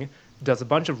King. Does a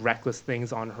bunch of reckless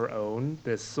things on her own.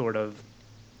 This sort of,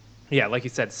 yeah, like you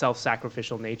said,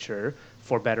 self-sacrificial nature,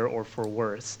 for better or for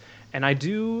worse. And I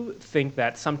do think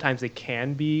that sometimes it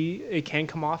can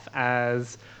come off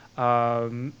as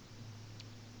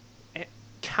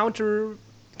counter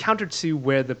to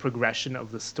where the progression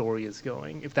of the story is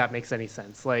going, if that makes any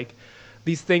sense. Like,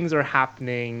 these things are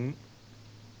happening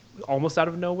almost out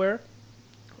of nowhere,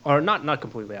 or not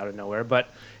completely out of nowhere, but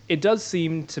it does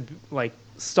seem to like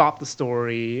stop the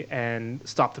story and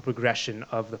stop the progression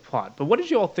of the plot. But what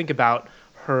did you all think about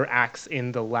her acts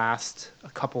in the last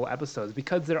couple episodes?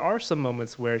 Because there are some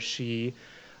moments where she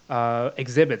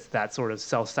exhibits that sort of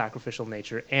self-sacrificial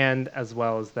nature, and as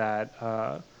well as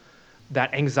that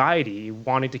anxiety,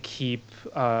 wanting to keep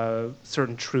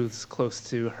certain truths close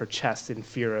to her chest in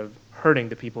fear of hurting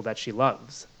the people that she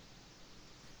loves.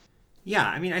 Yeah,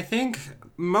 I mean, I think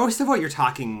most of what you're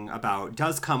talking about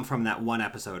does come from that one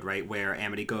episode, right, where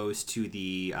Amity goes to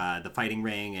the fighting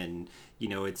ring, and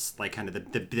it's like kind of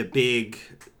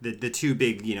the two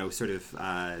big sort of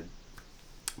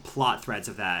plot threads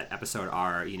of that episode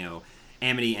are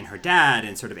Amity and her dad,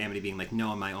 and sort of Amity being like,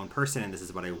 no, I'm my own person, and this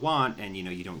is what I want, and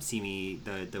you don't see me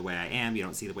the way I am, you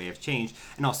don't see the way I've changed,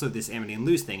 and also this Amity and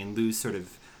Luz thing, and Luz sort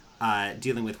of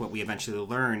dealing with what we eventually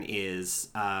learn is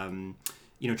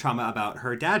trauma about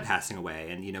her dad passing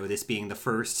away, and this being the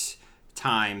first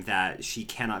time that she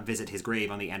cannot visit his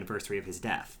grave on the anniversary of his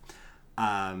death.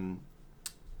 And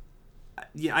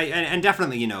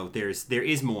definitely there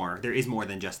is more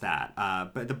than just that.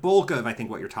 But the bulk of I think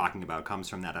what you're talking about comes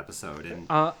from that episode. And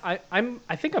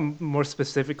I think I'm more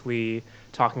specifically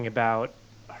talking about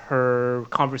her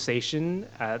conversation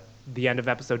at the end of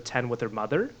episode 10 with her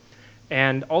mother.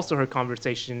 And also her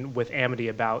conversation with Amity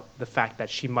about the fact that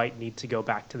she might need to go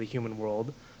back to the human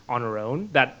world on her own.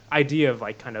 That idea of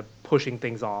like kind of pushing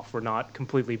things off or not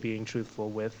completely being truthful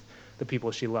with the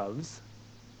people she loves.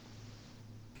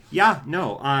 Yeah,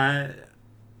 no,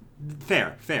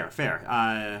 fair.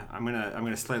 I'm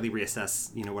gonna slightly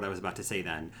reassess, what I was about to say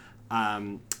then.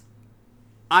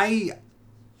 I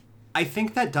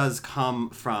think that does come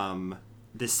from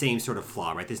the same sort of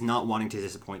flaw, right? This not wanting to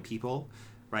disappoint people.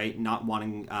 Right, not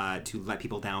wanting to let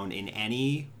people down in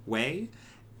any way,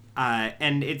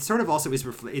 and it sort of also is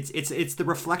it's the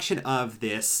reflection of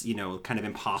this kind of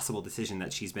impossible decision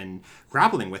that she's been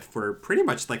grappling with for pretty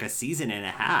much like a season and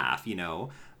a half,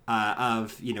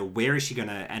 of where is she going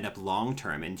to end up long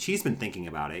term, and she's been thinking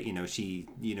about it. She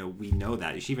we know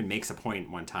that she even makes a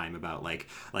point one time about like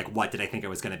what did I think I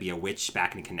was going to be a witch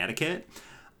back in Connecticut.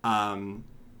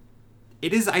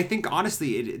 It is, I think,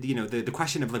 honestly, the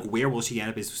question of like where will she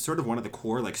end up is sort of one of the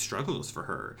core like struggles for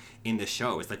her in the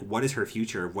show. It's like, what is her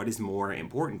future? What is more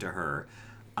important to her?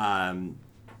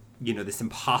 This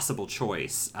impossible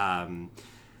choice.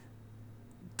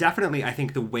 Definitely, I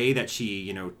think the way that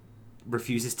she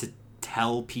refuses to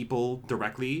tell people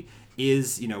directly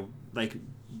is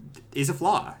is a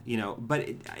flaw. But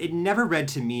it never read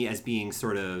to me as being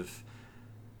sort of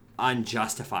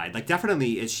unjustified. Like,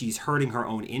 definitely she's hurting her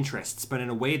own interests, but in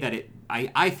a way that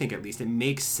I think at least it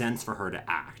makes sense for her to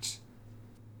act.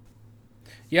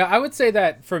 Yeah, I would say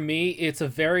that for me, it's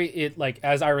like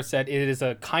as Ira said, it is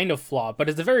a kind of flaw, but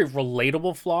it's a very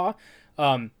relatable flaw.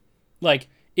 Like,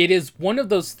 it is one of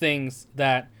those things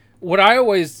that what I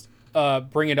always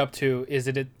bring it up to is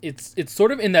that it's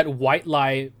sort of in that white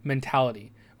lie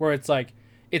mentality where it's like,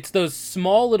 it's those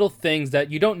small little things that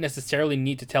you don't necessarily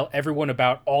need to tell everyone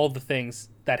about all the things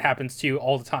that happens to you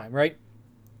all the time, right?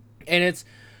 And it's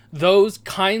those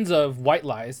kinds of white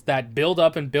lies that build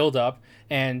up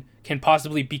and can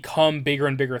possibly become bigger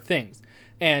and bigger things.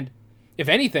 And if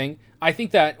anything, I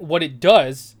think that what it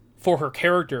does for her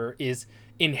character is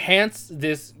enhance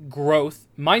this growth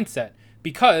mindset,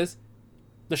 because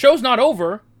the show's not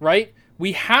over, right?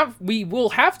 We will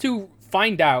have to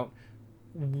find out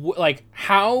like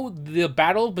how the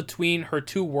battle between her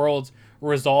two worlds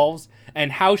resolves and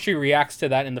how she reacts to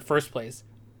that in the first place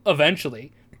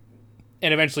eventually.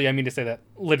 And eventually, I mean to say that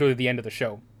literally the end of the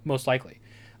show, most likely.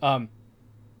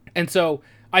 And so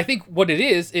I think what it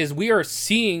is we are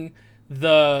seeing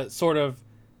the sort of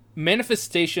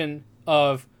manifestation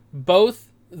of both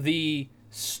the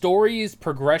story's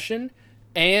progression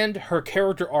and her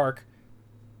character arc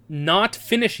not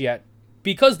finish yet,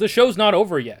 because the show's not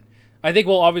over yet. I think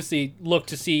we'll obviously look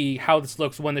to see how this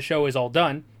looks when the show is all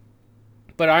done.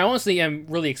 But I honestly am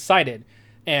really excited.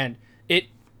 And it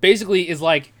basically is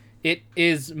like, it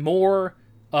is more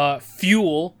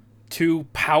fuel to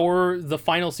power the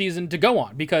final season to go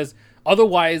on. Because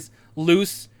otherwise,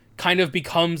 Luz kind of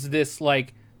becomes this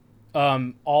like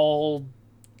all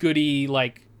goody,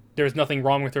 like there's nothing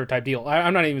wrong with her type deal.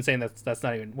 I'm not even saying that's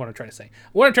not even what I'm trying to say.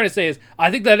 What I'm trying to say is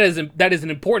I think that is an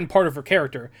important part of her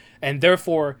character, and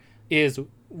therefore is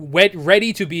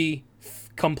ready to be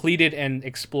completed and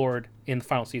explored in the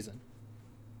final season.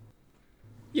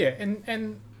 Yeah,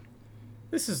 and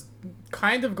this is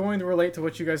kind of going to relate to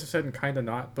what you guys have said and kind of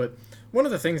not, but one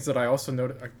of the things that I also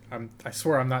noticed, I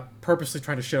swear I'm not purposely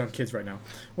trying to shit on kids right now.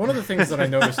 One of the things that I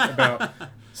noticed about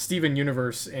Steven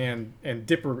Universe and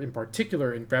Dipper in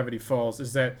particular in Gravity Falls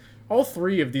is that all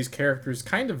three of these characters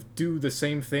kind of do the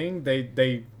same thing.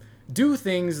 They do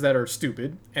things that are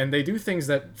stupid, and they do things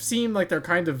that seem like they're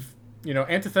kind of,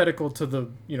 antithetical to the,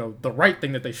 the right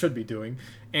thing that they should be doing.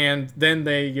 And then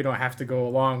they, have to go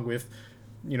along with,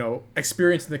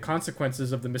 experiencing the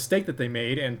consequences of the mistake that they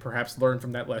made and perhaps learn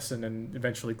from that lesson and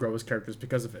eventually grow as characters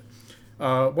because of it.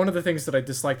 One of the things that I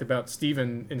disliked about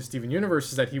Steven in the Steven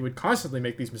universe is that he would constantly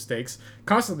make these mistakes,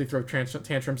 constantly throw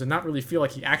tantrums, and not really feel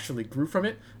like he actually grew from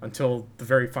it until the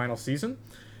very final season.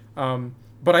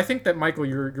 But I think that, Michael,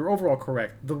 you're overall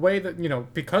correct. The way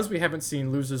that, because we haven't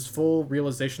seen Luz's full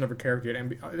realization of her character yet,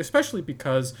 and especially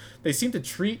because they seem to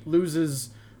treat Luz's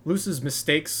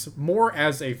mistakes more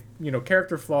as a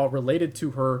character flaw related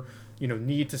to her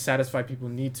need to satisfy people,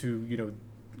 need to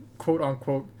quote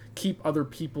unquote keep other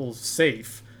people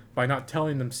safe by not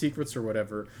telling them secrets or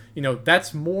whatever.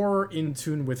 That's more in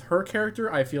tune with her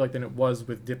character, I feel like, than it was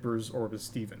with Dippers or with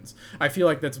Stevens. I feel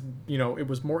like that's, it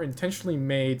was more intentionally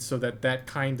made so that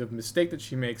kind of mistake that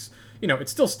she makes, it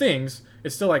still stings.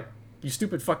 It's still like, you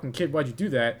stupid fucking kid, why'd you do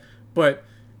that? But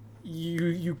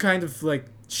you kind of like,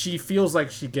 she feels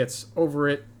like she gets over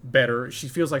it better. She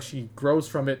feels like she grows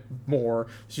from it more.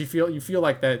 You feel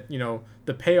like that,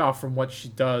 the payoff from what she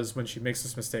does when she makes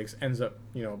these mistakes ends up,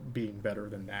 being better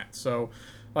than that. So,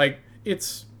 like,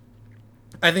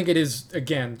 I think it is,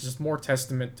 again, just more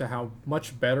testament to how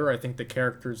much better I think the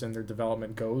characters and their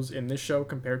development goes in this show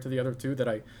compared to the other two that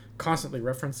I constantly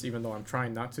reference, even though I'm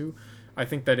trying not to. I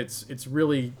think that it's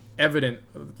really evident,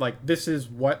 like, this is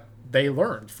what they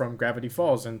learned from Gravity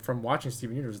Falls and from watching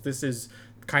Steven Universe. This is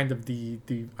kind of the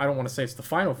I don't want to say it's the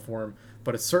final form,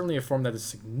 but it's certainly a form that is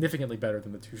significantly better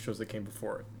than the two shows that came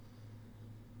before it.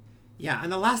 Yeah,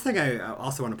 and the last thing I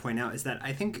also want to point out is that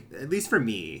I think, at least for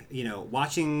me,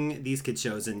 watching these kids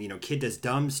shows and, kid does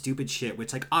dumb, stupid shit,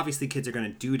 which, like, obviously kids are going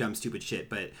to do dumb, stupid shit,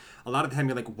 but a lot of the time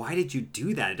you're like, why did you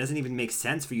do that? It doesn't even make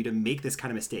sense for you to make this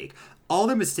kind of mistake. All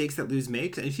the mistakes that Luz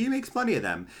makes, and she makes plenty of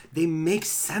them, they make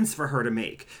sense for her to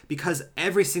make. Because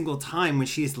every single time when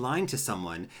she is lying to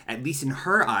someone, at least in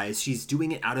her eyes, she's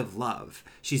doing it out of love.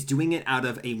 She's doing it out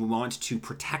of a want to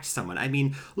protect someone. I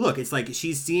mean, look, it's like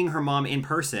she's seeing her mom in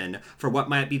person for what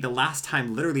might be the last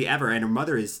time literally ever, and her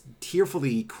mother is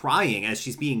tearfully crying as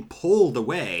she's being pulled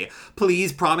away.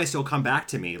 Please promise you'll come back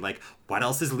to me. Like, what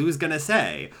else is Luz gonna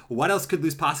say? What else could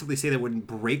Luz possibly say that would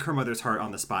break her mother's heart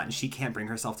on the spot? And she can't bring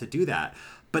herself to do that.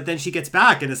 But then she gets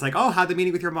back and it's like, oh, how'd the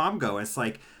meeting with your mom go? And it's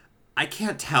like, I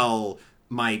can't tell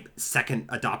my second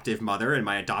adoptive mother and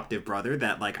my adoptive brother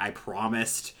that, like, I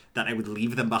promised that I would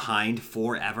leave them behind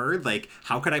forever. Like,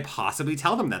 how could I possibly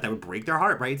tell them that? That would break their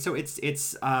heart, right? So it's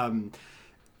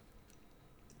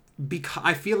because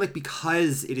I feel like,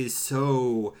 because it is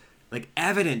so, like,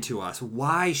 evident to us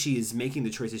why she is making the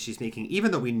choices she's making,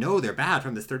 even though we know they're bad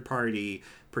from this third party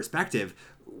perspective,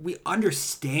 we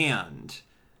understand.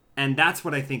 And that's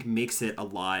what I think makes it a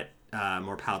lot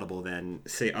more palatable than,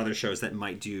 say, other shows that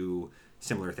might do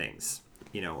similar things,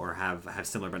 or have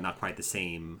similar but not quite the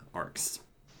same arcs.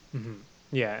 Mm-hmm.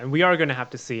 Yeah, and we are going to have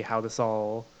to see how this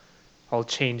all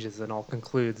changes and all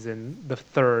concludes in the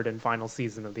third and final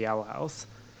season of The Owl House.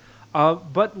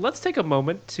 But let's take a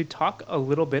moment to talk a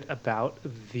little bit about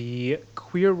the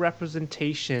queer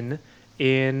representation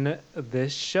in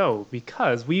this show,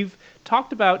 because we've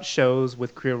talked about shows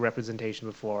with queer representation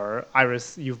before.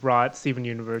 Iris, you've brought Steven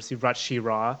Universe, you've brought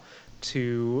She-Ra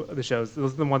to the shows.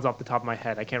 Those are the ones off the top of my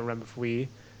head. I can't remember if we...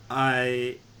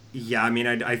 Yeah, I mean,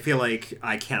 I feel like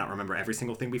I cannot remember every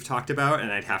single thing we've talked about,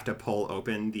 and I'd have to pull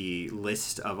open the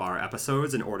list of our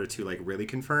episodes in order to, like, really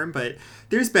confirm. But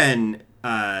there's been,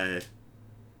 I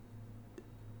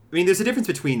mean, there's a difference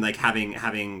between, like,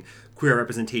 having queer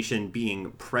representation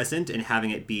being present and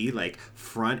having it be, like,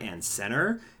 front and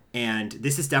center. And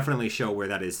this is definitely a show where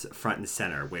that is front and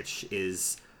center, which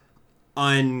is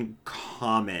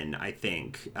uncommon, I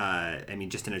think. I mean,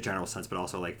 just in a general sense, but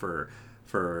also, like, for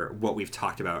what we've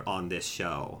talked about on this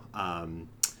show. And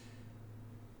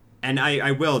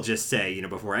I will just say,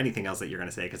 before anything else that you're going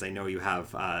to say, because I know you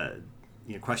have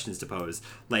questions to pose,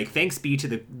 like, thanks be to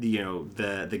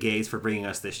the gays for bringing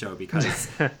us this show, because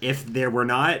if there were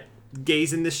not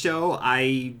gays in this show,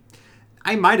 I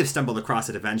might have stumbled across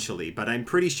it eventually, but I'm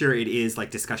pretty sure it is, like,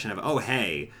 discussion of, oh,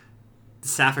 hey,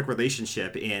 sapphic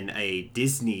relationship in a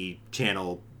Disney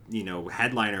Channel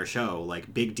headliner show,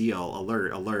 like, big deal,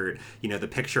 alert, the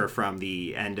picture from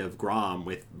the end of Grom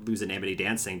with Luz and Amity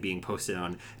dancing being posted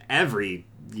on every,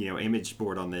 image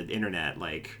board on the internet.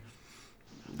 Like,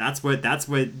 that's what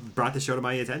brought the show to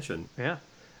my attention. Yeah.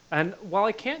 And while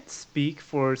I can't speak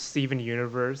for Steven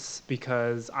Universe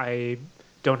because I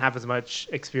don't have as much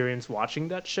experience watching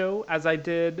that show as I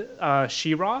did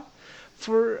She-Ra,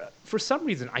 for some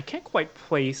reason I can't quite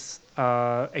place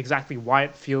exactly why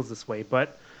it feels this way,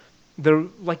 but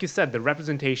like you said, the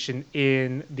representation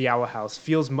in the Owl House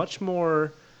feels much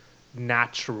more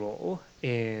natural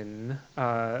in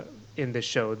this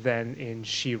show than in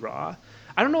She-Ra.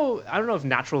 I don't know if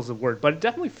natural is a word, but it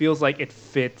definitely feels like it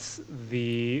fits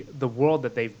the world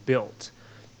that they've built.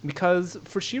 Because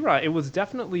for She-Ra, it was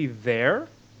definitely there,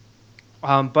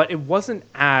 but it wasn't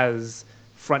as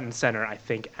front and center, I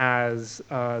think, as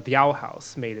the Owl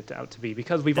House made it out to be.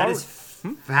 Because we've That already is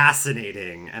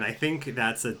fascinating, and I think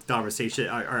that's a conversation.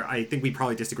 Or I think we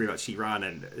probably disagree about She-Ra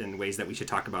in ways that we should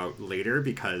talk about later,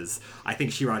 because I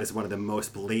think She-Ra is one of the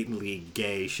most blatantly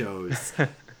gay shows,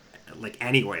 like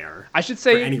anywhere. I should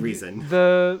say for any reason.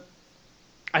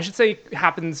 I should say it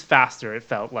happens faster. It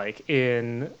felt like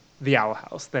in the Owl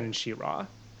House than in She-Ra.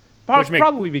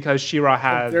 Probably because She-Ra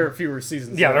had There are fewer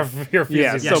seasons. Yeah, there. there are few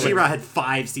Yeah, seasons. Yeah, so She-Ra had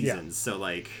 5 seasons, so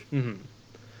like.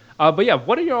 But yeah,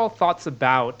 what are your all thoughts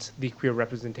about the queer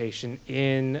representation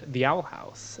in the Owl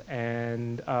House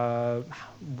and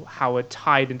how it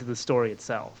tied into the story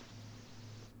itself?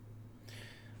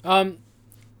 I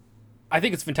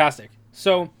think it's fantastic.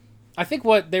 So, I think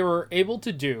what they were able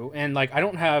to do, and like I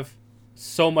don't have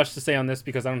so much to say on this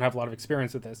because I don't have a lot of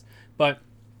experience with this, but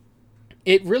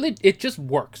it just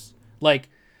works. Like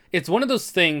it's one of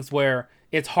those things where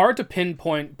it's hard to pin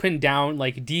down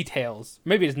like details.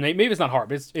 Maybe it's not hard,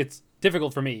 but it's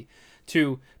difficult for me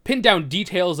to pin down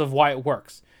details of why it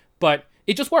works. But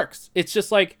it just works. It's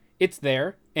just like it's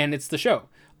there and it's the show.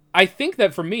 I think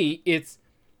that for me, it's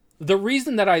the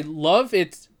reason that I love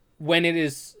it when it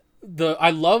is I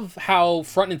love how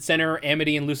front and center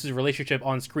Amity and Luce's relationship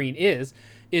on screen is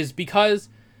because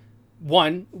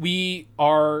one, we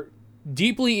are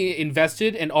deeply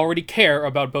invested and already care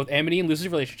about both Amity and Luce's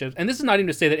relationships. And this is not even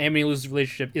to say that Amity and Luce's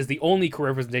relationship is the only queer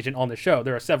representation on the show.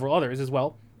 There are several others as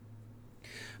well.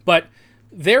 But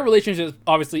their relationship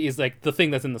obviously is like the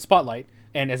thing that's in the spotlight.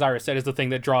 And as Iris said, is the thing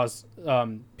that draws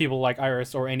people like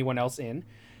Iris or anyone else in.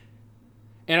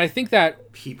 And I think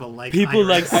that People like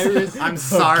Iris. I'm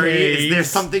sorry. Okay. Is there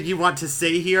something you want to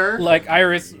say here? like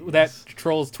Iris that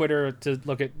trolls Twitter to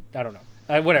look at, I don't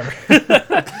know, whatever.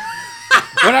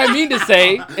 What I mean to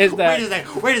say is that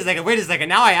Wait a second.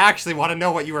 Now I actually want to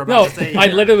know what you were about no, to say. I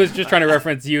here. literally was just trying to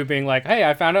reference you being like, "Hey,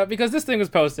 I found out because this thing was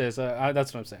posted." So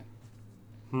that's what I'm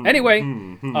saying. Anyway,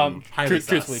 Highly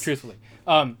sus. truthfully,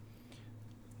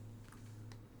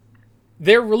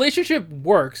 their relationship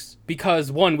works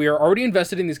because one, we are already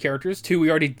invested in these characters. Two, we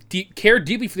already care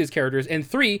deeply for these characters, and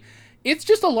three, it's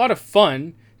just a lot of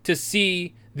fun to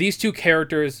see these two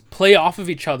characters play off of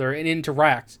each other and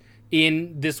interact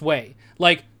in this way.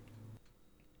 Like,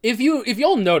 if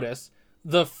y'all notice,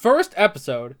 the first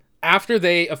episode after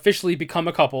they officially become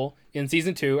a couple in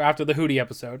season 2, after the Hootie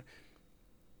episode,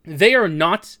 they are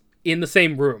not in the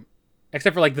same room,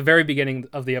 except for like the very beginning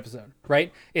of the episode,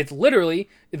 right? It's literally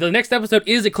the next episode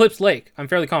is Eclipse Lake. I'm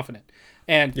fairly confident,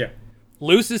 and Yeah.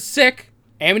 Luce is sick.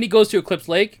 Amity goes to Eclipse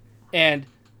Lake, and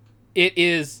it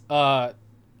is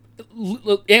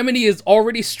Amity is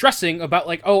already stressing about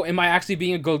like, oh, am I actually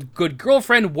being a good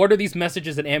girlfriend? What are these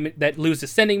messages that Luce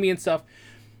is sending me and stuff?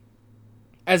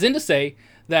 As in to say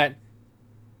that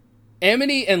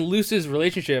Amity and Luce's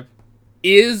relationship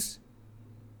is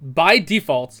by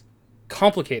default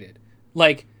complicated.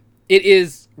 Like, it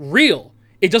is real.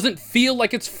 It doesn't feel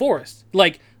like it's forced.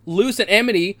 Like, Luce and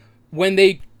Amity, when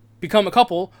they become a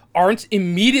couple, aren't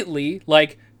immediately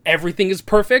like everything is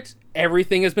perfect,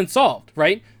 everything has been solved,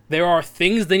 right? There are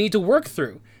things they need to work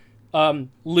through.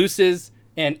 Luce's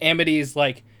and Amity's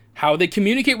like how they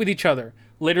communicate with each other.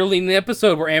 Literally in the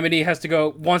episode where Amity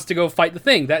wants to go fight the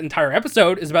thing, that entire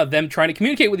episode is about them trying to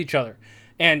communicate with each other.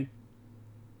 And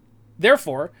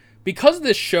therefore, because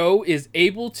this show is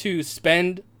able to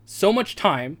spend so much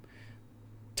time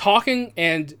talking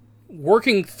and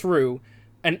working through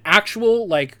an actual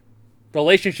like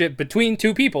relationship between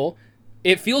two people,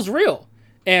 it feels real.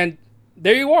 And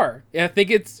there you are. I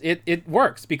think it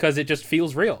works because it just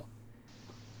feels real.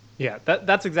 Yeah,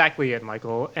 that's exactly it,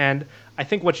 Michael. And I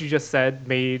think what you just said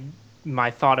made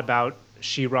my thought about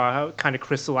She-Ra kind of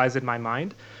crystallize in my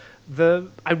mind.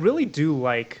 I really do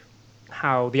like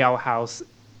how the Owl House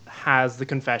has the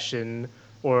confession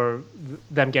or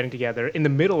them getting together in the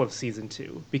middle of season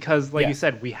 2 because, like Yeah. you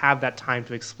said, we have that time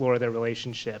to explore their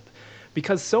relationship.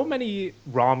 Because so many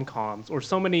rom-coms or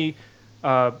so many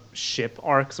ship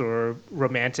arcs or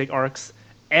romantic arcs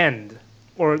end,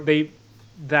 or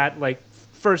that like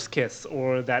first kiss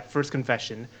or that first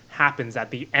confession happens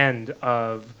at the end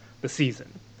of the season,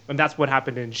 and that's what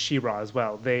happened in She-Ra as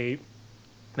well. They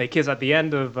kiss at the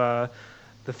end of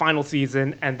the final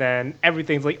season, and then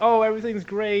everything's like, oh, everything's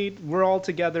great, we're all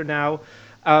together now.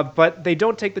 But they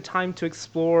don't take the time to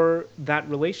explore that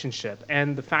relationship,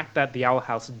 and the fact that the Owl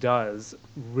House does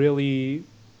really,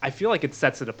 I feel like it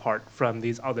sets it apart from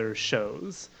these other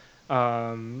shows.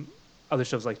 other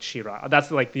shows like She-Ra.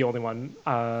 That's like the only one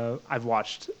I've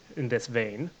watched in this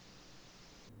vein.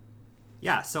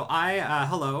 Yeah, so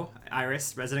hello,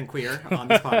 Iris, resident queer on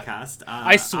this podcast.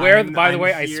 I swear, by the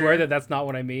way, I here- swear that that's not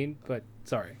what I mean, but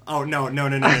sorry. Oh, no.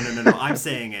 I'm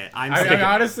saying it. I'm I saying mean,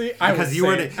 honestly, I would because say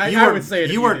it. I would say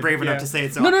it. you if weren't did, brave enough yeah. to say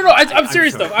it, so No, I'm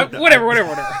serious though. Whatever.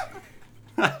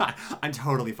 I'm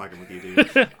totally fucking with you,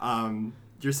 dude.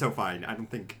 You're so fine. I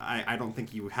don't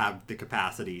think you have the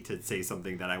capacity to say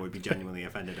something that I would be genuinely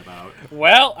offended about.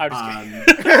 Well, I'm just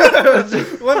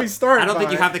kidding. Let me start. I don't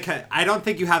think you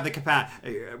have the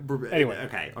capacity. Anyway.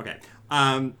 Okay.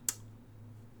 Yeah,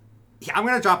 I'm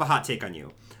gonna drop a hot take on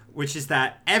you, which is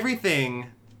that everything,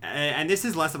 and this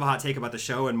is less of a hot take about the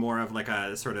show and more of like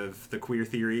a sort of the queer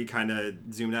theory kind of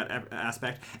zoomed out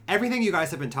aspect. Everything you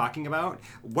guys have been talking about,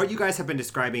 what you guys have been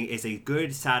describing is a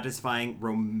good, satisfying,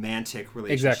 romantic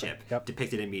relationship Exactly. Yep.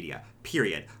 depicted in media.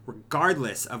 Period.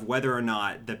 Regardless of whether or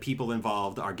not the people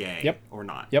involved are gay or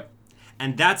not. Yep.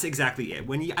 And that's exactly it.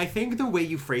 I think the way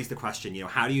you phrase the question,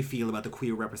 how do you feel about the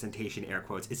queer representation, air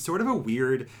quotes, it's sort of a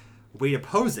weird way to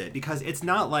pose it, because it's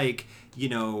not like,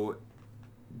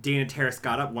 Dana Terrace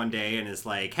got up one day and is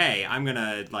like, hey, I'm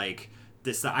gonna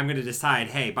decide,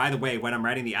 hey, by the way, when I'm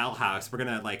writing the Owl House, we're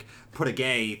gonna put a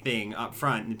gay thing up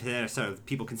front so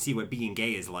people can see what being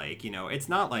gay is like. It's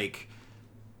not like,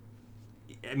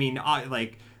 I mean,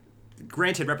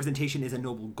 granted, representation is a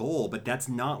noble goal, but that's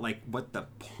not what the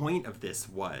point of this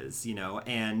was,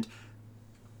 and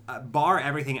bar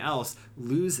everything else,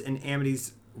 Luz and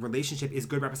Amity's relationship is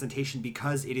good representation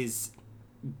because it is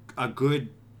a good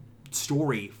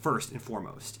story first and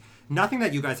foremost. Nothing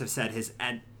that you guys have said has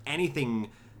had anything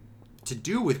to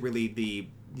do with really the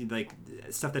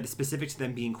stuff that is specific to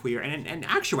them being queer, and in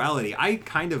actuality, I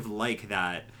kind of like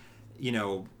that,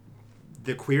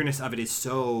 the queerness of it is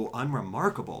so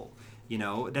unremarkable.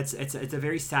 It's a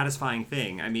very satisfying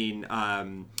thing. I mean,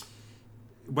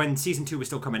 when season 2 was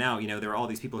still coming out, there were all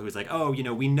these people who was like, oh,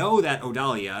 we know that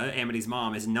Odalia, Amity's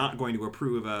mom, is not going to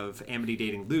approve of Amity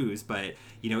dating Luz, but,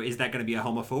 is that going to be a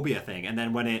homophobia thing? And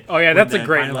then when that's a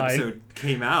great final line. episode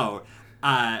came out,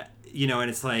 and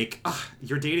it's like,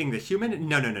 you're dating the human?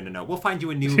 No. We'll find you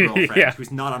a new girlfriend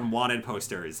who's not on wanted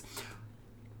posters.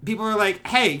 People are like,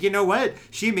 hey, you know what?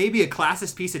 She may be a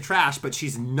classist piece of trash, but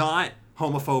she's not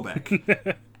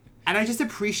homophobic. And I just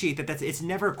appreciate that it's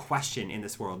never a question in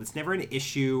this world. It's never an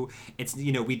issue. It's,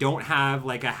 we don't have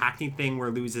a hackneyed thing where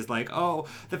Luz is like, oh,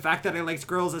 the fact that I liked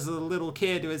girls as a little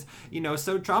kid was,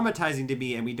 so traumatizing to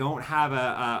me. And we don't have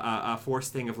a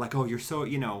forced thing of oh, you're so,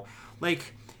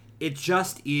 it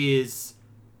just is,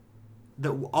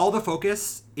 all the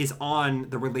focus is on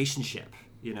the relationship.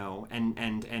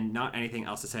 And not anything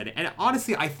else is said. And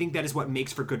honestly, I think that is what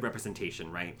makes for good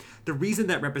representation, right? The reason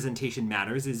that representation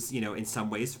matters is, in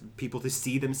some ways, people to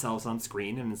see themselves on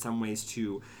screen, and in some ways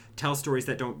to tell stories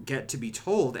that don't get to be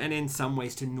told, and in some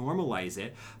ways to normalize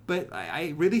it. But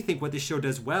I really think what this show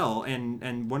does well,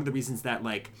 and one of the reasons that,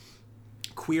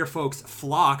 queer folks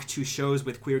flock to shows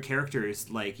with queer characters,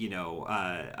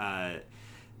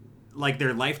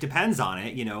 their life depends on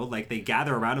it, they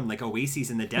gather around them like oases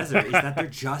in the desert, is that there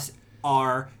just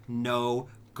are no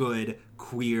good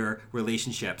queer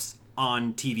relationships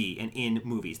on TV and in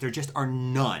movies. There just are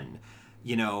none,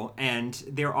 and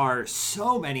there are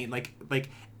so many,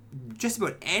 just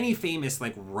about any famous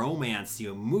romance,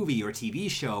 movie or TV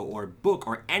show or book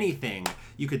or anything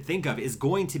you could think of is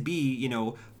going to be,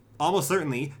 almost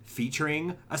certainly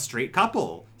featuring a straight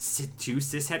couple, two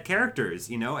cishet characters,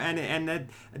 and that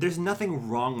there's nothing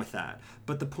wrong with that.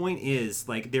 But the point is,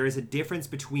 there is a difference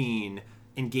between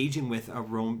engaging with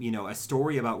a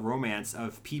story about romance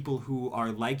of people who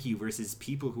are like you versus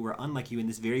people who are unlike you in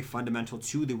this very fundamental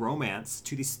to the romance,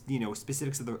 to the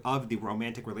specifics of the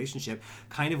romantic relationship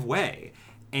kind of way.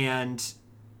 And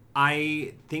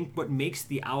I think what makes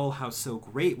the Owl House so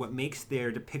great, what makes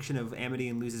their depiction of Amity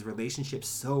and Luz's relationship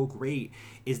so great,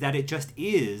 is that it just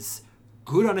is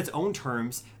good on its own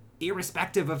terms,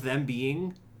 irrespective of them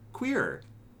being queer.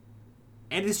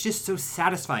 And it's just so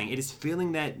satisfying. It is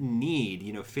filling that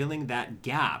need, filling that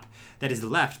gap that is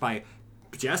left by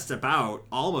just about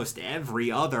almost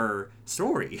every other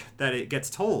story that it gets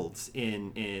told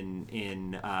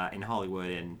in Hollywood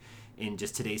and in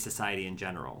just today's society in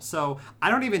general. So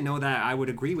I don't even know that I would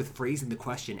agree with phrasing the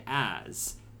question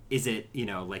as, is it,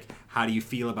 how do you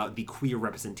feel about the queer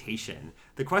representation?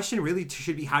 The question really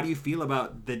should be, how do you feel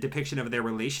about the depiction of their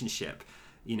relationship?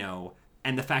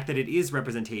 And the fact that it is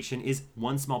representation is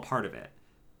one small part of it.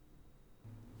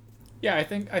 Yeah, I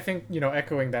think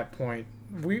echoing that point,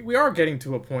 we are getting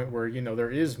to a point where there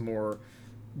is more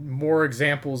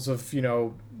examples of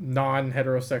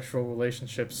non-heterosexual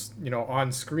relationships,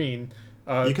 on screen.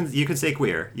 You can say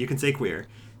queer. You can say queer.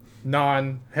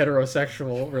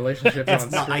 Non-heterosexual relationships on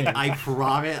It's not. screen. I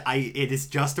promise. It is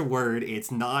just a word.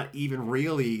 It's not even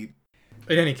really.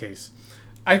 In any case,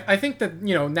 I think that,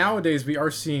 nowadays we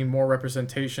are seeing more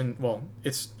representation. Well,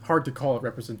 it's hard to call it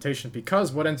representation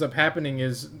because what ends up happening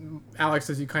is, Alex,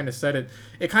 as you kind of said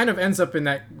it kind of ends up in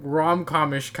that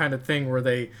rom-com-ish kind of thing where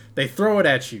they throw it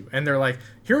at you and they're like,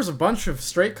 here's a bunch of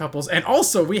straight couples and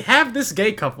also we have this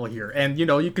gay couple here, and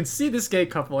you can see this gay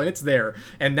couple and it's there,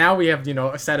 and now we have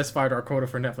satisfied our quota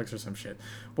for Netflix or some shit.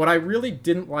 What I really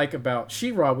didn't like about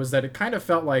She-Ra was that it kind of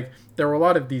felt like there were a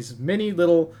lot of these mini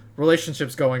little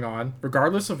relationships going on,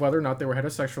 regardless of whether or not they were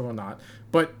heterosexual or not.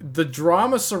 But the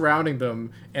drama surrounding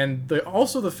them, and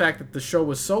also the fact that the show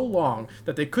was so long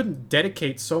that they couldn't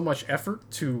dedicate so much effort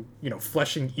to,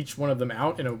 fleshing each one of them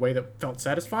out in a way that felt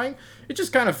satisfying. It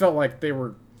just kind of felt like they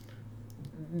were,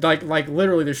 like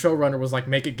literally the showrunner was like,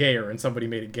 make it gayer, and somebody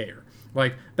made it gayer.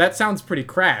 Like, that sounds pretty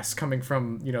crass coming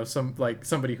from,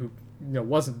 somebody who,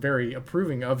 wasn't very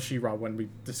approving of She-Ra when we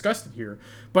discussed it here.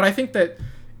 But I think that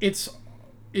it's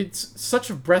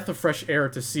such a breath of fresh air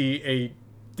to see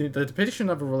the depiction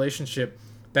of a relationship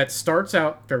that starts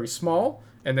out very small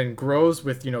and then grows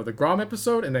with, the Grom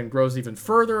episode, and then grows even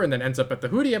further, and then ends up at the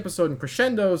Hootie episode and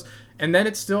crescendos, and then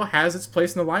it still has its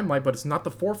place in the limelight, but it's not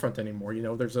the forefront anymore.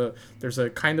 There's a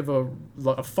kind of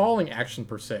a falling action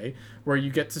per se, where you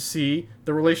get to see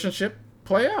the relationship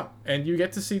play out, and you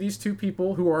get to see these two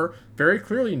people who are very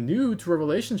clearly new to a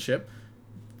relationship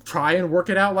try and work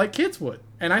it out like kids would.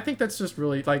 And I think that's just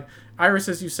really, like Iris,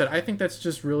 as you said, I think that's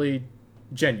just really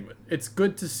genuine. It's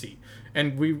good to see.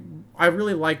 And I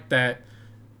really like that,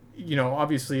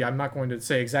 obviously I'm not going to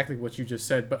say exactly what you just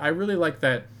said, but I really like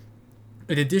that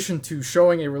in addition to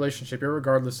showing a relationship,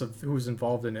 irregardless of who's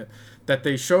involved in it, that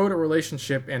they showed a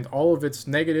relationship and all of its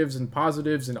negatives and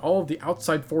positives and all of the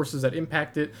outside forces that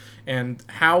impact it, and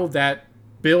how that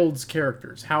builds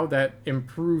characters, how that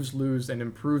improves Luz and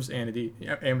improves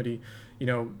Amity,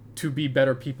 to be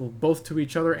better people, both to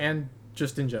each other and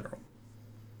just in general.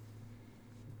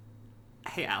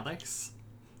 Hey, Alex,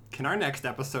 can our next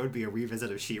episode be a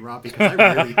revisit of She-Ra? Because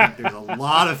I really think there's a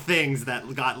lot of things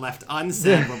that got left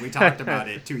unsaid when we talked about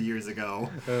it 2 years ago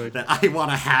that I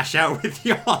want to hash out with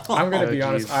y'all. I'm going to be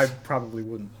honest, I probably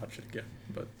wouldn't watch it again,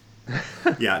 but...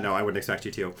 Yeah, no, I wouldn't expect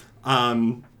you to.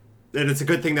 And it's a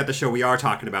good thing that the show we are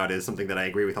talking about is something that I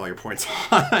agree with all your points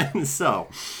on. So,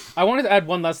 I wanted to add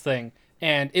one last thing,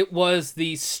 and it was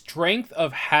the strength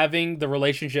of having the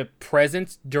relationship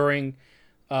present during...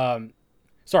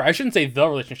 sorry, I shouldn't say the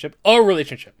relationship. A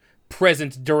relationship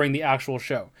present during the actual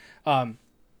show.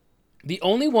 The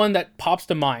only one that pops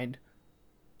to mind,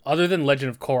 other than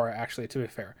Legend of Korra, actually, to be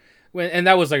fair, and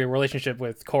that was like a relationship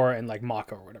with Korra and like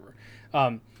Mako or whatever.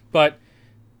 But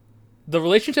the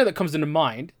relationship that comes into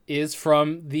mind is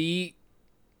from the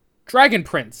Dragon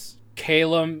Prince,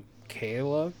 Callum and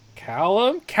Rayla.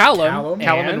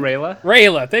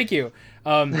 Rayla, thank you.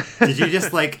 did you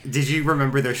just did you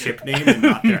remember their ship name and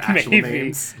not their actual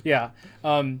names? Yeah.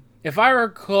 If I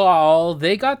recall,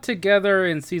 they got together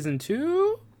in season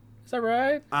 2. Is that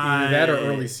right? That or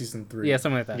early season 3. Yeah,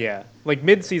 something like that. Yeah, like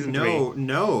mid-season 3.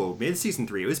 No, mid-season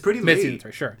 3. It was pretty late. Mid-season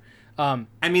 3, sure. I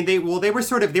mean, they were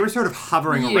sort of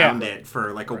hovering around it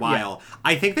for like a while. Yeah.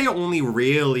 I think they only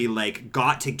really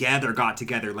got together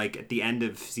like at the end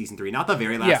of season 3, not the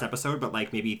very last episode, but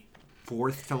like maybe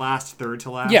fourth to last, third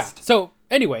to last. Yeah. So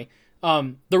anyway,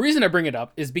 the reason I bring it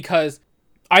up is because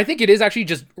I think it is actually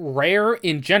just rare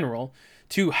in general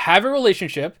to have a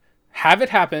relationship, have it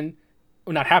happen,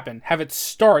 or not happen, have it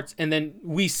start, and then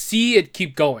we see it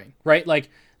keep going, right? Like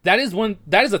that is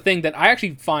a thing that I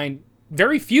actually find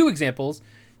very few examples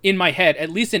in my head, at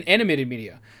least in animated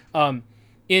media.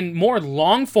 In more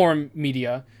long form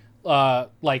media,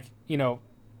 like,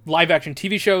 live action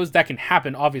TV shows, that can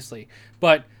happen, obviously,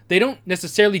 but they don't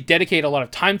necessarily dedicate a lot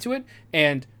of time to it,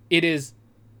 and it is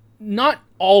not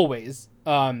always,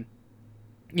 basically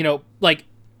what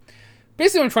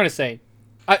I'm trying to say,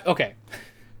 okay,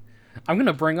 I'm going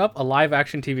to bring up a live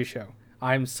action TV show.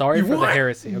 I'm sorry for the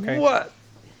heresy, okay? What?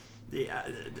 Yeah,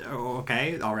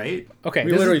 okay, all right. Okay,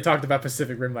 we literally talked about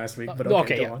Pacific Rim last week, but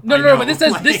okay, go on. No, but this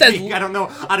has I don't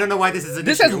know why this is an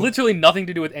issue. Has literally nothing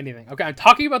to do with anything. Okay, I'm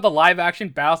talking about the live action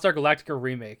Battlestar Galactica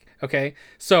remake. Okay,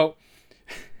 so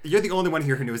you're the only one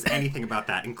here who knows anything about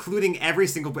that, including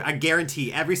I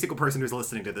guarantee every single person who's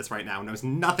listening to this right now knows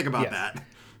nothing about that.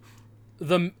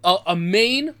 A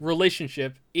main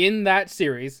relationship in that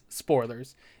series,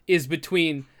 spoilers, is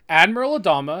between Admiral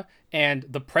Adama and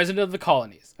the president of the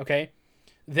colonies, okay?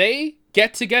 They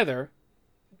get together,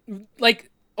 like,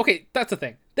 okay, that's the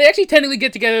thing. They actually technically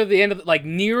get together at the end of like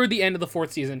near the end of the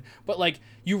 4th season, but like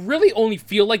you really only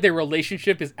feel like their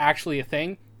relationship is actually a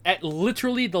thing at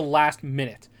literally the last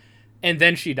minute, and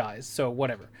then she dies. So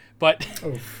whatever. But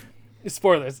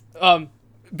spoilers.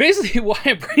 Basically, why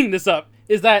I'm bringing this up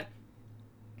is that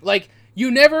like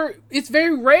it's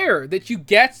very rare that you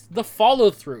get the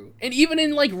follow through, and even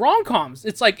in like rom-coms,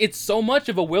 it's like it's so much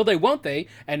of a will they won't they,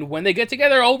 and when they get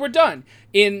together, oh, we're done.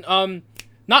 In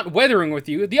not Weathering with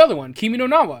You, the other one, Kimi no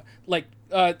Nawa, like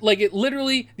it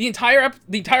literally the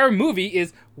entire movie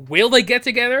is, will they get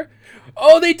together?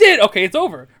 Oh, they did. Okay, it's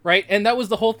over, right? And that was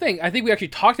the whole thing. I think we actually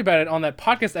talked about it on that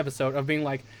podcast episode of being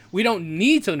like, we don't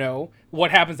need to know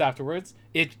what happens afterwards.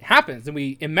 It happens, and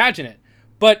we imagine it.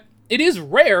 But it is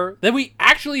rare that we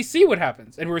actually see what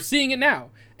happens, and we're seeing it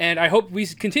now. And I hope we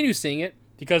continue seeing it,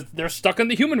 because they're stuck in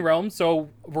the human realm, so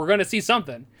we're going to see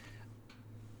something.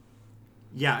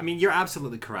 Yeah, I mean, you're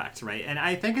absolutely correct, right? And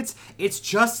I think it's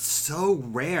just so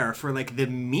rare for like the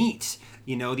meat,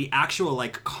 the actual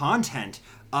like content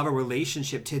of a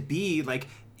relationship to be like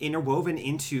interwoven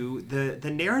into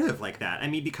the narrative like that. I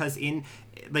mean, because in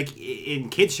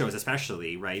kids shows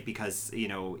especially, right? Because,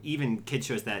 even kids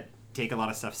shows that take a lot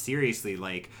of stuff seriously,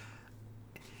 like,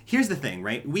 here's the thing,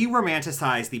 right? We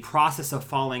romanticize the process of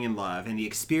falling in love and the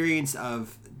experience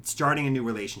of starting a new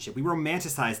relationship. We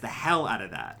romanticize the hell out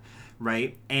of that,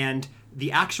 right? And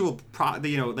the actual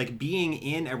being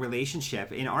in a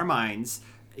relationship in our minds,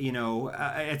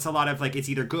 it's a lot of like, it's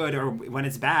either good, or when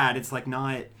it's bad, it's like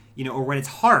not, or when it's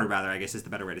hard, rather, I guess is the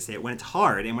better way to say it. When it's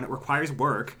hard and when it requires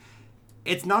work,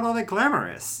 it's not all that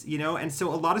glamorous, and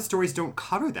so a lot of stories don't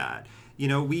cover that.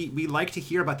 We like to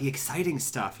hear about the exciting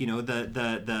stuff,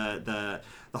 the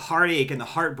heartache and the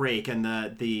heartbreak and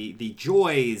the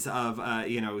joys of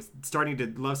starting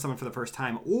to love someone for the first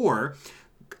time. Or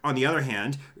on the other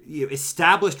hand,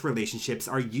 established relationships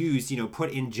are used,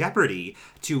 put in jeopardy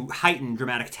to heighten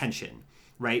dramatic tension,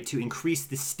 right? To increase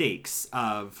the stakes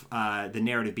of the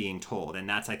narrative being told. And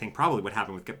that's, I think, probably what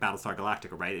happened with Battlestar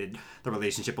Galactica, right? The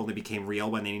relationship only became real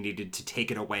when they needed to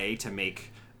take it away to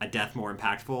make a death more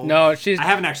impactful. No, I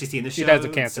haven't actually seen the show. She dies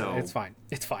of cancer. So. It's fine.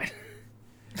 It's fine.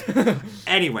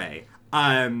 Anyway,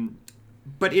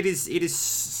 but it is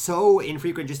so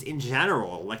infrequent just in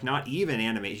general, like not even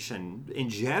animation. In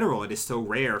general, it is so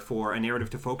rare for a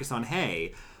narrative to focus on,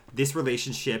 hey, this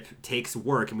relationship takes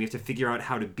work and we have to figure out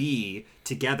how to be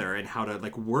together and how to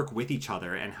like work with each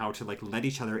other and how to like let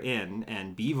each other in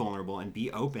and be vulnerable and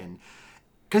be open.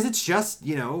 Because it's just,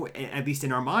 at least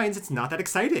in our minds, it's not that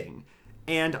exciting.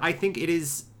 And I think it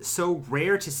is so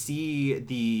rare to see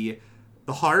the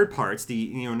hard parts,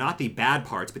 not the bad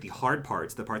parts, but the hard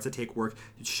parts, the parts that take work,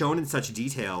 shown in such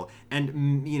detail, and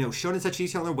shown in such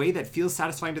detail in a way that feels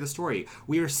satisfying to the story.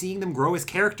 We are seeing them grow as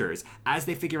characters as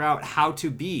they figure out how to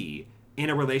be in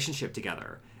a relationship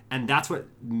together. And that's what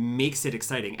makes it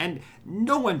exciting. And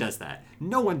no one does that.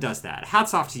 No one does that.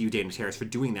 Hats off to you, Dana Terrace, for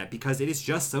doing that, because it is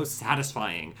just so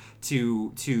satisfying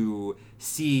to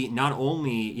see not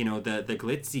only, the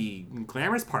glitzy,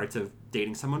 glamorous parts of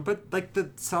dating someone, but like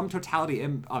the sum totality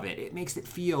of it. It makes it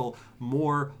feel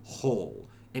more whole.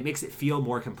 It makes it feel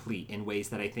more complete in ways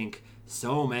that I think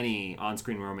so many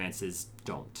on-screen romances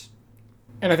don't.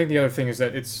 And I think the other thing is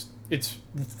that it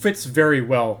fits very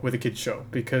well with a kid's show,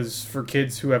 because for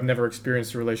kids who have never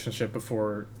experienced a relationship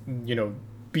before,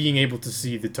 being able to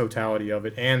see the totality of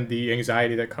it and the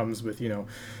anxiety that comes with,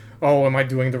 oh, am I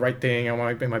doing the right thing? Am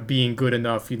I being good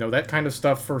enough? That kind of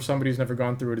stuff for somebody who's never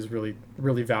gone through it is really,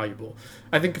 really valuable.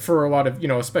 I think for a lot of,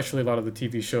 especially a lot of the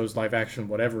TV shows, live action,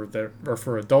 whatever, that are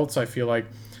for adults, I feel like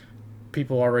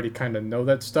people already kind of know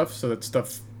that stuff, so that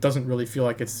stuff doesn't really feel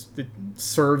like it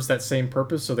serves that same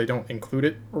purpose, so they don't include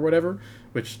it or whatever,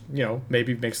 which,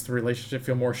 maybe makes the relationship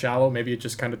feel more shallow. Maybe it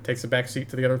just kind of takes a backseat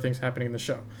to the other things happening in the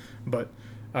show. But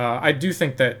I do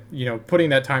think that, putting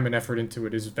that time and effort into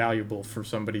it is valuable for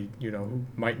somebody, who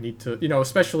might need to,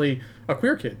 especially a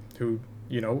queer kid who,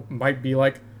 might be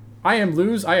like, I am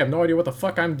Luz, I have no idea what the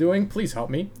fuck I'm doing, please help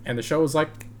me. And the show is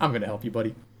like, I'm going to help you,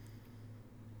 buddy.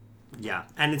 Yeah,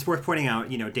 and it's worth pointing out,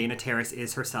 Dana Terrace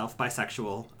is herself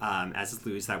bisexual, as is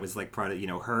Luz. That was like part of,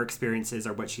 her experiences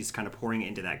are what she's kind of pouring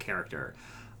into that character,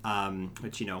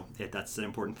 which, that's an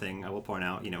important thing I will point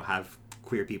out, have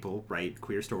queer people write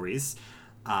queer stories.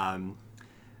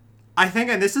 I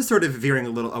think, and this is sort of veering a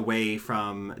little away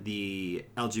from the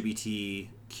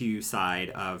LGBTQ side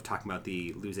of talking about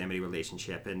the Luz-Amity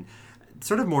relationship and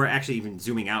sort of more actually even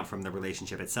zooming out from the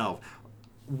relationship itself.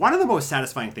 One of the most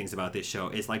satisfying things about this show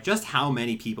is like just how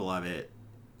many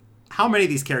of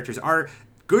these characters are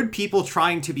good people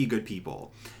trying to be good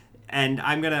people. And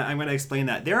I'm gonna explain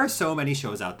that there are so many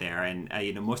shows out there, and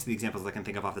most of the examples I can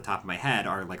think of off the top of my head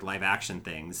are like live action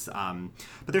things. But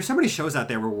there's so many shows out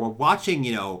there where we're watching,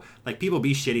 like people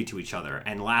be shitty to each other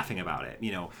and laughing about it.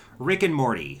 Rick and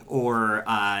Morty, or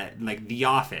like The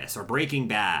Office, or Breaking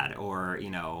Bad, or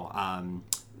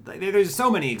there's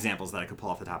so many examples that I could pull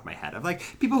off the top of my head of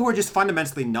like people who are just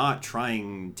fundamentally not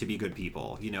trying to be good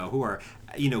people, who are,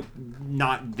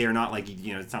 they're not like,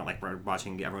 it's not like we're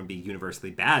watching everyone be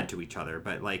universally bad to each other,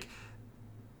 but like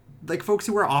folks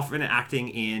who are often acting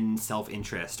in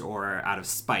self-interest or out of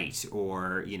spite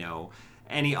or,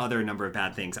 any other number of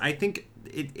bad things. I think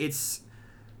it's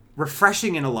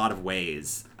refreshing in a lot of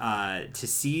ways to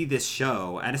see this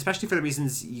show, and especially for the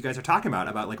reasons you guys are talking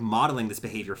about like modeling this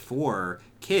behavior for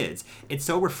kids. It's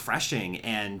so refreshing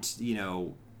and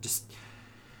just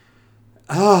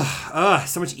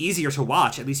so much easier to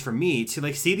watch, at least for me, to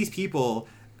like see these people.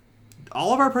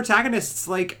 All of our protagonists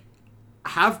like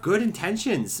have good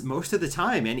intentions most of the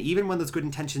time, and even when those good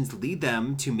intentions lead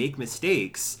them to make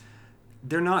mistakes,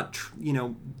 they're not,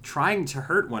 trying to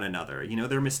hurt one another.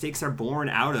 Their mistakes are born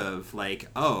out of like,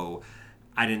 oh,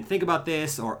 I didn't think about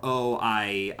this, or oh,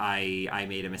 I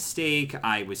made a mistake.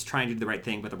 I was trying to do the right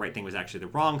thing, but the right thing was actually the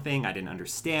wrong thing. I didn't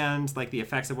understand like the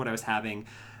effects of what I was having.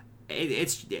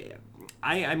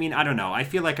 I mean, I don't know. I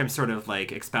feel like I'm sort of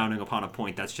like expounding upon a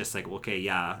point that's just like, okay,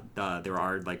 yeah, there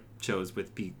are like shows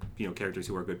with characters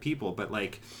who are good people, but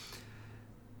like,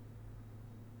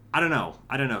 I don't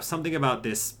know. Something about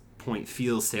this point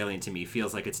feels salient to me,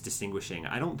 feels like it's distinguishing.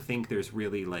 I don't think there's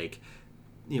really like,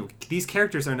 these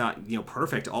characters are not,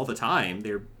 perfect all the time.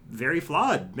 They're very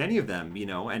flawed, many of them,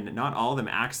 and not all of them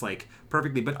acts like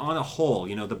perfectly, but on a whole,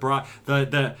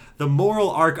 the moral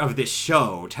arc of this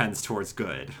show tends towards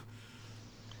good.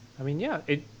 I mean, yeah,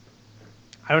 I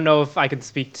don't know if I can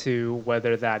speak to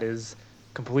whether that is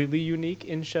completely unique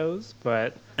in shows,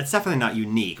 but it's definitely not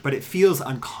unique, but it feels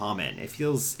uncommon. It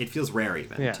feels rare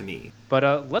even to me.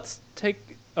 But let's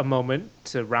take a moment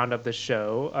to round up this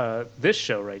show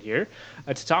right here,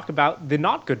 to talk about the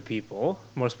not good people,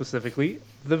 more specifically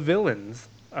the villains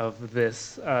of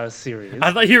this series.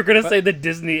 I thought you were gonna say the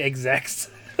Disney execs.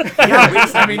 Yeah,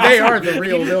 I mean, they are the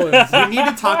real villains. We need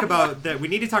to talk about that. We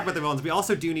need to talk about the villains. We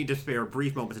also do need to spare a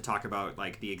brief moment to talk about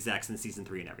like the execs in season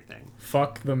 3 and everything.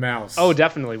 Fuck the mouse. Oh,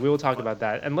 definitely, we will talk about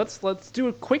that. And let's do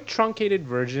a quick truncated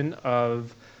version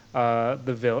of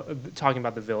talking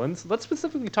about the villains. Let's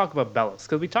specifically talk about Belos,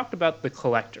 because we talked about the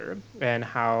Collector and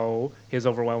how his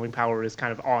overwhelming power is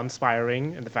kind of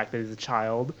awe-inspiring, and the fact that he's a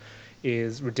child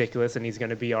is ridiculous, and he's going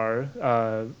to be our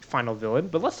final villain.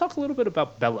 But let's talk a little bit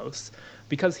about Belos,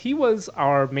 because he was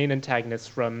our main antagonist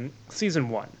from season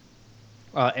 1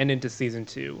 and into season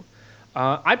 2.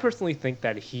 I personally think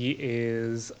that he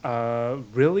is a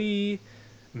really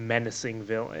menacing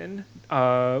villain.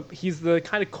 He's the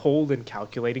kind of cold and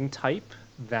calculating type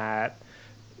that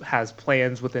has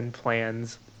plans within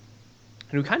plans,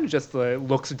 and who kind of just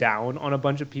looks down on a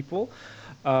bunch of people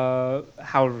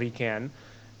however he can.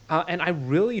 And I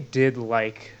really did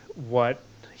like what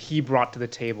he brought to the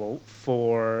table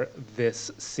for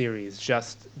this series,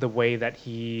 just the way that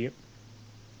he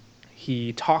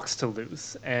talks to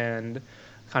Luz and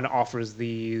kind of offers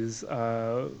these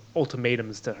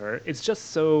ultimatums to her. It's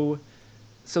just so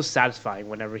satisfying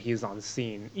whenever he's on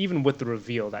scene, even with the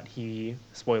reveal that he,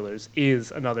 spoilers,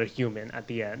 is another human at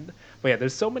the end. But yeah,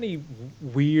 there's so many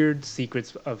weird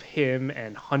secrets of him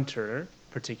and Hunter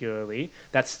particularly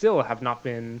that still have not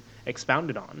been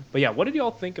expounded on. But yeah, what did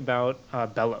y'all think about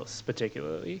Belos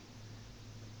particularly?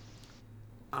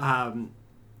 I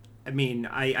mean,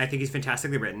 I think he's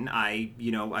fantastically written. I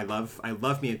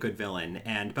love me a good villain,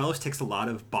 and Belos ticks a lot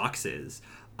of boxes.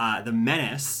 The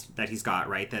menace that he's got,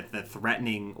 right? That the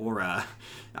threatening aura,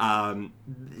 I'm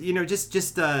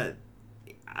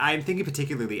thinking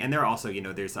particularly, and there are also,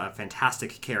 there's a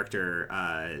fantastic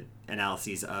character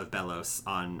analyses of Belos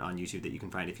on YouTube that you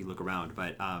can find if you look around.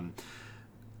 But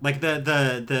like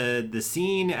the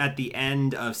scene at the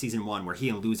end of season 1 where he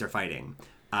and Luz are fighting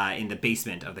in the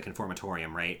basement of the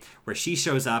Conformatorium, right? Where she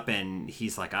shows up and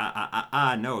he's like,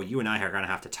 no, you and I are gonna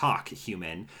have to talk,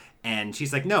 human. And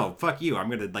she's like, no, fuck you. I'm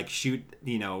gonna like shoot,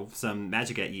 some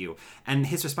magic at you. And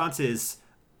his response is,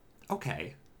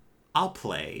 okay, I'll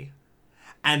play.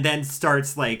 And then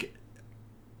starts like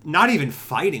not even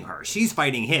fighting her. She's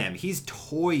fighting him. He's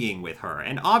toying with her.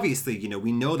 And obviously,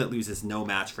 we know that Luz is no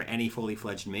match for any fully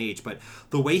fledged mage, but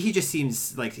the way he just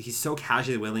seems like he's so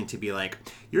casually willing to be like,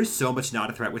 you're so much not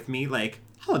a threat with me, like,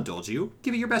 I'll indulge you.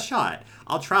 Give it your best shot.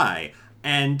 I'll try.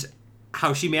 And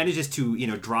how she manages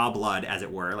to, draw blood, as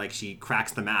it were, like she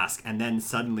cracks the mask, and then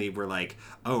suddenly we're like,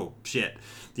 oh shit,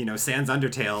 sans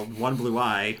Undertale, one blue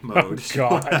eye mode.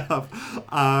 God.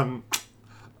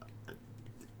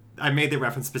 I made the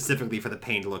reference specifically for the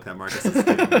pained look that Marcus is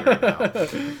giving me right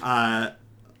now.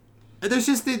 There's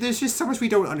just so much we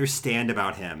don't understand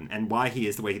about him and why he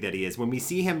is the way that he is. When we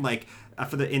see him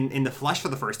in the flesh for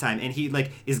the first time, and he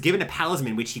is given a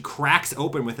palisman which he cracks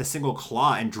open with a single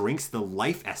claw and drinks the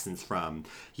life essence from.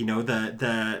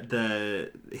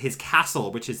 His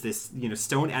castle, which is this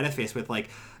stone edifice with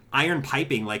iron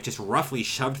piping just roughly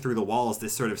shoved through the walls,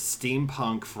 this sort of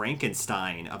steampunk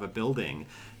Frankenstein of a building,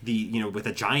 with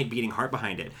a giant beating heart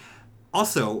behind it.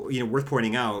 Also, worth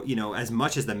pointing out, as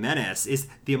much as the menace is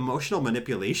the emotional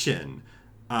manipulation,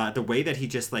 the way that he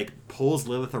just pulls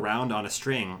Lilith around on a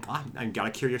string. I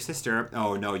gotta cure your sister.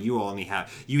 Oh no,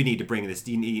 you need to bring this.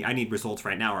 I need results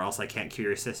right now, or else I can't cure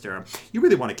your sister. You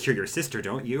really want to cure your sister,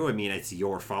 don't you? I mean, it's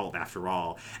your fault after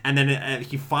all. And then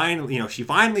she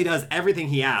finally does everything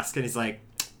he asks, and he's like,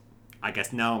 I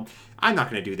guess no, I'm not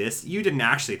going to do this. You didn't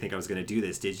actually think I was going to do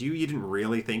this, did you? You didn't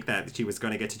really think that she was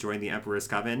going to get to join the Emperor's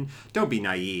Coven? Don't be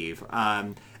naive.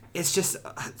 It's just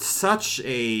such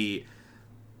a...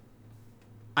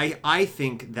 I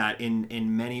think that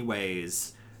in many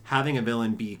ways, having a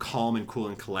villain be calm and cool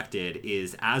and collected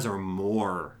is as or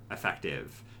more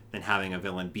effective than having a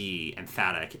villain be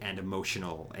emphatic and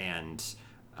emotional and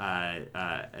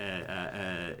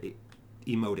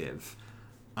emotive.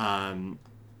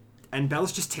 And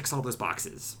Bells just ticks all those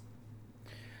boxes.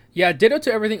 Yeah, ditto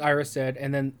to everything Iris said.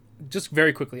 And then just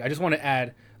very quickly, I just want to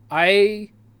add,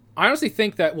 I honestly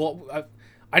think that,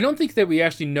 I don't think that we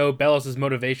actually know Bellos'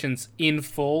 motivations in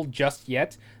full just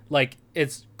yet.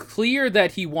 It's clear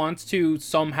that he wants to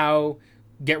somehow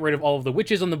get rid of all of the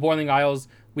witches on the Boiling Isles.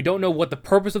 We don't know what the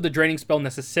purpose of the draining spell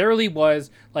necessarily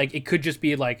was. It could just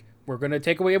be we're going to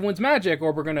take away everyone's magic,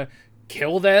 or we're going to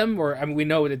kill them, or we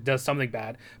know it does something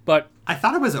bad, but I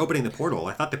thought it was opening the portal.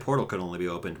 I thought the portal could only be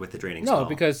opened with the draining spell. No,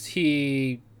 because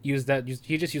he just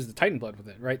used the Titan blood with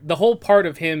it, right? The whole part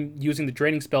of him using the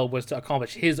draining spell was to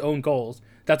accomplish his own goals.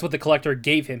 That's what the Collector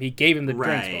gave him. He gave him the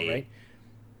draining spell, right?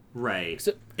 Right.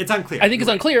 So it's unclear. I think it's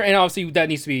unclear, and obviously that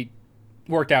needs to be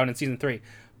worked out in season 3.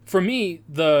 For me,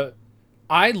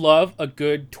 I love a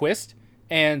good twist,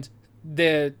 and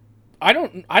I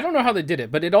don't know how they did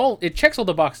it, but it checks all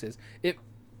the boxes.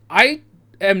 I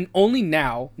am only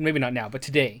now, maybe not now, but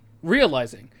today,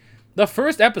 realizing the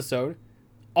first episode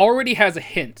already has a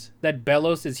hint that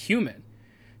Bellos is human,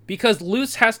 because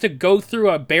Luce has to go through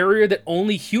a barrier that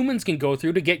only humans can go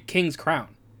through to get King's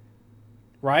crown.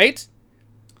 Right?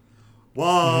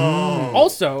 Whoa.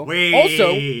 Also,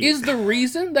 is the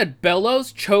reason that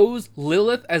Bellos chose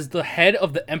Lilith as the head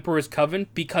of the Emperor's Coven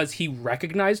because he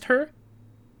recognized her?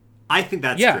 I think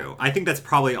that's true. I think that's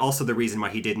probably also the reason why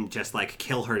he didn't just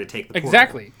kill her to take the portal.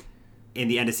 Exactly. In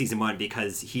the end of season 1,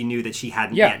 because he knew that she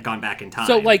hadn't yet gone back in time.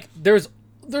 So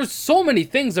there's so many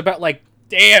things about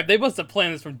damn, they must have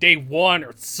planned this from day 1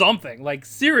 or something.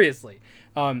 Seriously.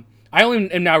 I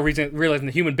only am now realizing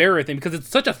the human barrier thing because it's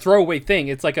such a throwaway thing.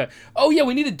 It's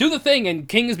we need to do the thing, and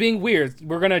King is being weird.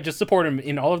 We're gonna just support him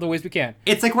in all of the ways we can.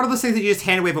 It's one of those things that you just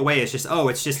hand wave away. It's just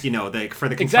for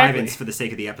the contrivance for the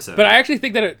sake of the episode. But I actually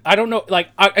think that I don't know.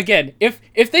 Again,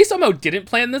 if they somehow didn't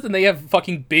plan this and they have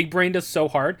fucking big brained us so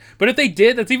hard, but if they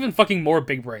did, that's even fucking more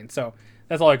big brain. So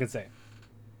that's all I can say.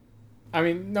 I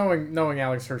mean, knowing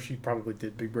Alex Hirsch, he probably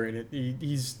did big brain it.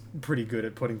 He's pretty good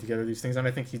at putting together these things, and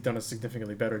I think he's done a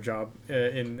significantly better job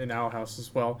in Owl House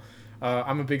as well.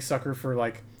 I'm a big sucker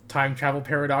for time travel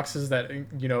paradoxes that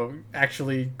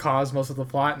actually cause most of the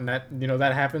plot, and that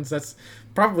that happens. That's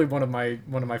probably one of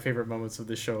my favorite moments of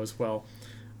this show as well.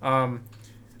 My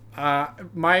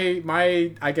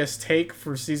I guess take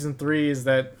for season 3 is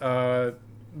that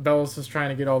Bellos was trying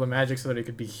to get all the magic so that it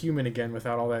could be human again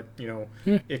without all that,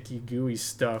 icky, gooey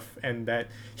stuff, and that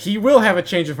he will have a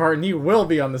change of heart and he will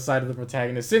be on the side of the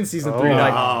protagonist in season 3,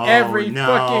 every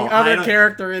fucking other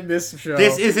character in this show.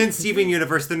 This isn't Steven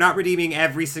Universe. They're not redeeming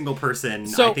every single person.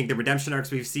 I think the redemption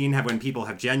arcs we've seen have when people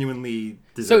have genuinely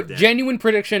deserved it. Genuine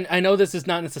prediction. I know this is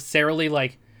not necessarily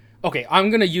okay, I'm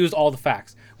going to use all the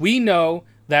facts. We know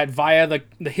that via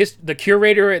the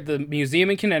curator at the museum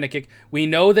in Connecticut, we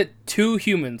know that 2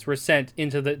 humans were sent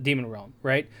into the demon realm,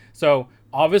 right? So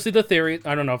obviously the theory,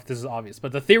 I don't know if this is obvious,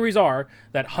 but the theories are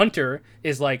that Hunter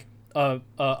is I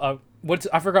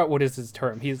forgot what is his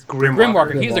term. He's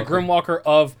Grimwalker. He's a Grimwalker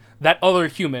of that other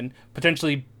human,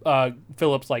 potentially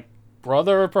Philip's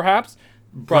brother, perhaps.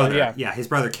 Brother, yeah, his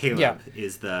brother Caleb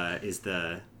is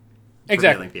the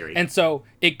exactly theory. And so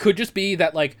it could just be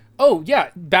that oh yeah,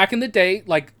 back in the day,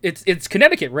 like it's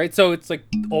Connecticut, right? So it's like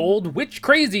old witch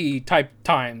crazy type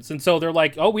times, and so they're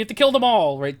like, oh, we have to kill them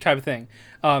all, right? Kind of thing.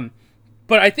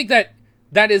 But I think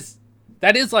that is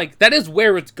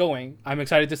where it's going. I'm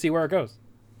excited to see where it goes.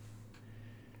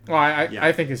 Well,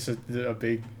 I think it's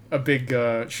a big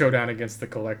showdown against the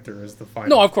Collector is the final.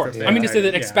 No, of course. thing. I mean to say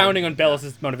that Yeah. expounding on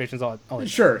Bellus's motivations, all that.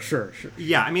 Sure.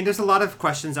 Yeah, I mean, there's a lot of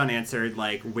questions unanswered,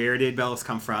 like where did Bellis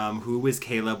come from? Who is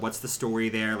Caleb? What's the story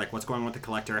there? Like, what's going on with the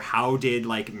Collector? How did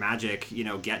like magic,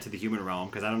 get to the human realm?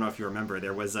 Because I don't know if you remember,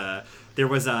 there was a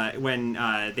when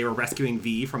they were rescuing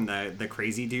V from the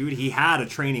crazy dude. He had a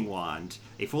training wand,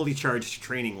 a fully charged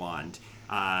training wand.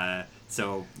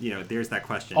 So there's that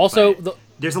question. Also,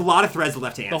 there's a lot of threads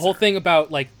left to answer. The whole thing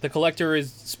about like the Collector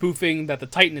is spoofing that the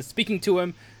Titan is speaking to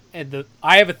him, and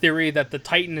I have a theory that the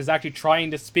Titan is actually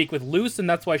trying to speak with Luce, and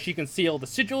that's why she can see all the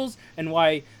sigils, and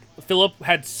why Philip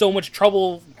had so much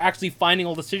trouble actually finding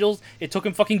all the sigils. It took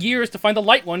him fucking years to find the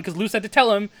light one because Luce had to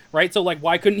tell him, right? So like,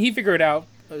 why couldn't he figure it out?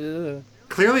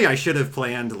 Clearly, I should have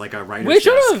planned like a writer's We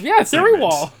should desk have, yeah, theory segment.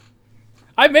 wall.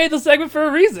 I made the segment for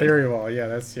a reason. Very well. Yeah,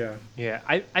 that's yeah. Yeah,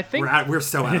 I think We're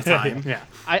so out of time. yeah,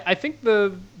 I think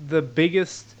the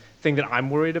biggest thing that I'm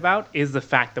worried about is the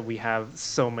fact that we have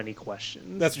so many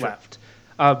questions That's true. left.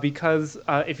 Because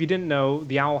if you didn't know,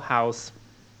 the Owl House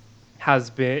has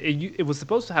been it was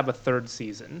supposed to have a third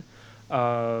season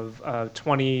of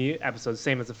 20 episodes,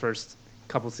 same as the first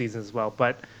couple seasons as well,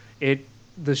 but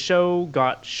the show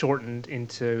got shortened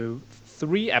into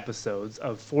 3 episodes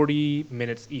of 40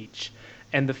 minutes each.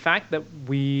 And the fact that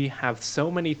we have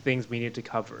so many things we need to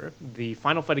cover, the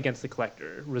final fight against the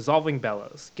Collector, resolving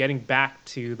Bellows, getting back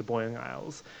to the Boiling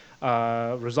Isles,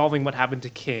 resolving what happened to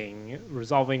King,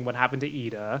 resolving what happened to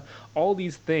Ida, all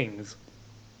these things,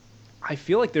 I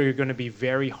feel like they're going to be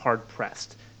very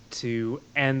hard-pressed to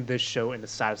end this show in a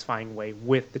satisfying way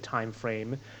with the time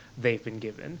frame they've been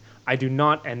given. I do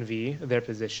not envy their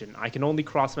position. I can only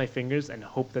cross my fingers and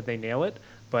hope that they nail it,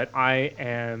 but I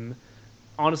am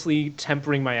honestly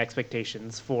tempering my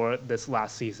expectations for this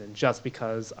last season just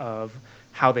because of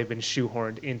how they've been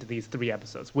shoehorned into these 3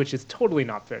 episodes, which is totally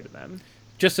not fair to them.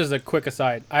 Just as a quick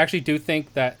aside, I actually do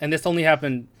think that, and this only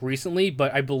happened recently,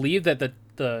 but I believe that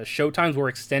the show times were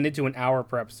extended to an hour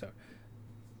per episode.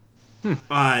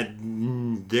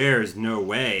 There's no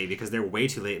way, because they're way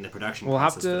too late in the production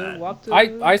process for that. We'll have to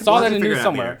I saw We'll that have in to news figure it out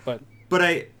somewhere, later.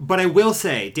 but But I will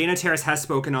say, Dana Terrace has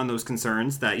spoken on those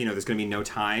concerns that there's going to be no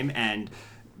time, and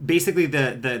basically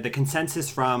the consensus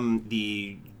from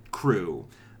the crew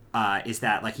is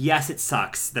that like, yes, it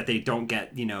sucks that they don't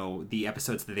get the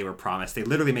episodes that they were promised. They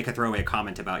literally make a throwaway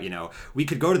comment about we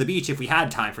could go to the beach if we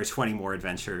had time for 20 more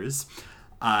adventures.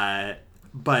 But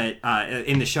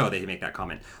in the show they make that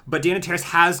comment. But Dana Terrace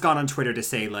has gone on Twitter to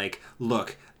say like,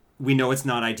 look, we know it's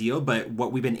not ideal, but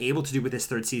what we've been able to do with this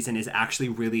 3rd season is actually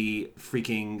really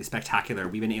freaking spectacular.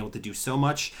 We've been able to do so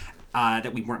much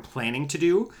that we weren't planning to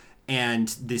do. And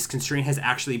this constraint has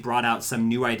actually brought out some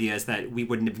new ideas that we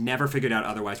would have never figured out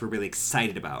otherwise. We're really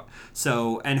excited about.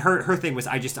 So, and her thing was,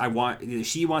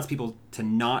 she wants people to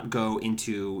not go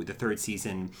into the 3rd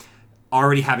season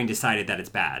already having decided that it's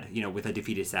bad, with a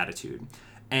defeatist attitude.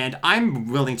 And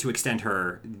I'm willing to extend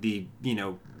her the,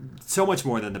 so much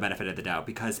more than the benefit of the doubt,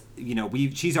 because,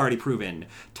 she's already proven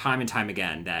time and time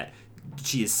again that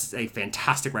she is a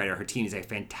fantastic writer. Her team is a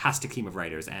fantastic team of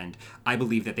writers, and I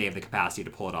believe that they have the capacity to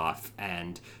pull it off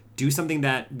and do something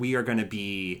that we are going to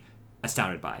be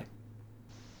astounded by.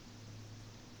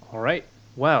 All right.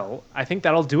 Well, I think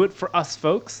that'll do it for us,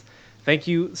 folks. Thank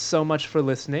you so much for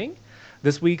listening.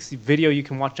 This week's video you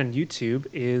can watch on YouTube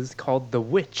is called The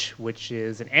Witch, which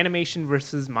is an animation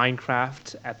versus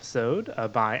Minecraft episode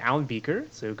by Alan Beaker.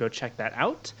 So go check that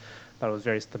out. Thought it was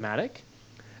very thematic.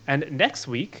 And next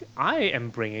week, I am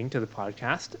bringing to the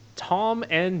podcast Tom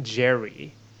and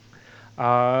Jerry.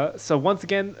 So once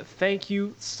again, thank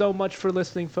you so much for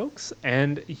listening, folks.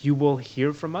 And you will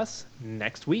hear from us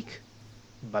next week.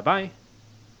 Bye-bye.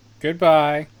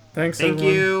 goodbye. Thanks, Thank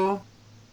everyone. you.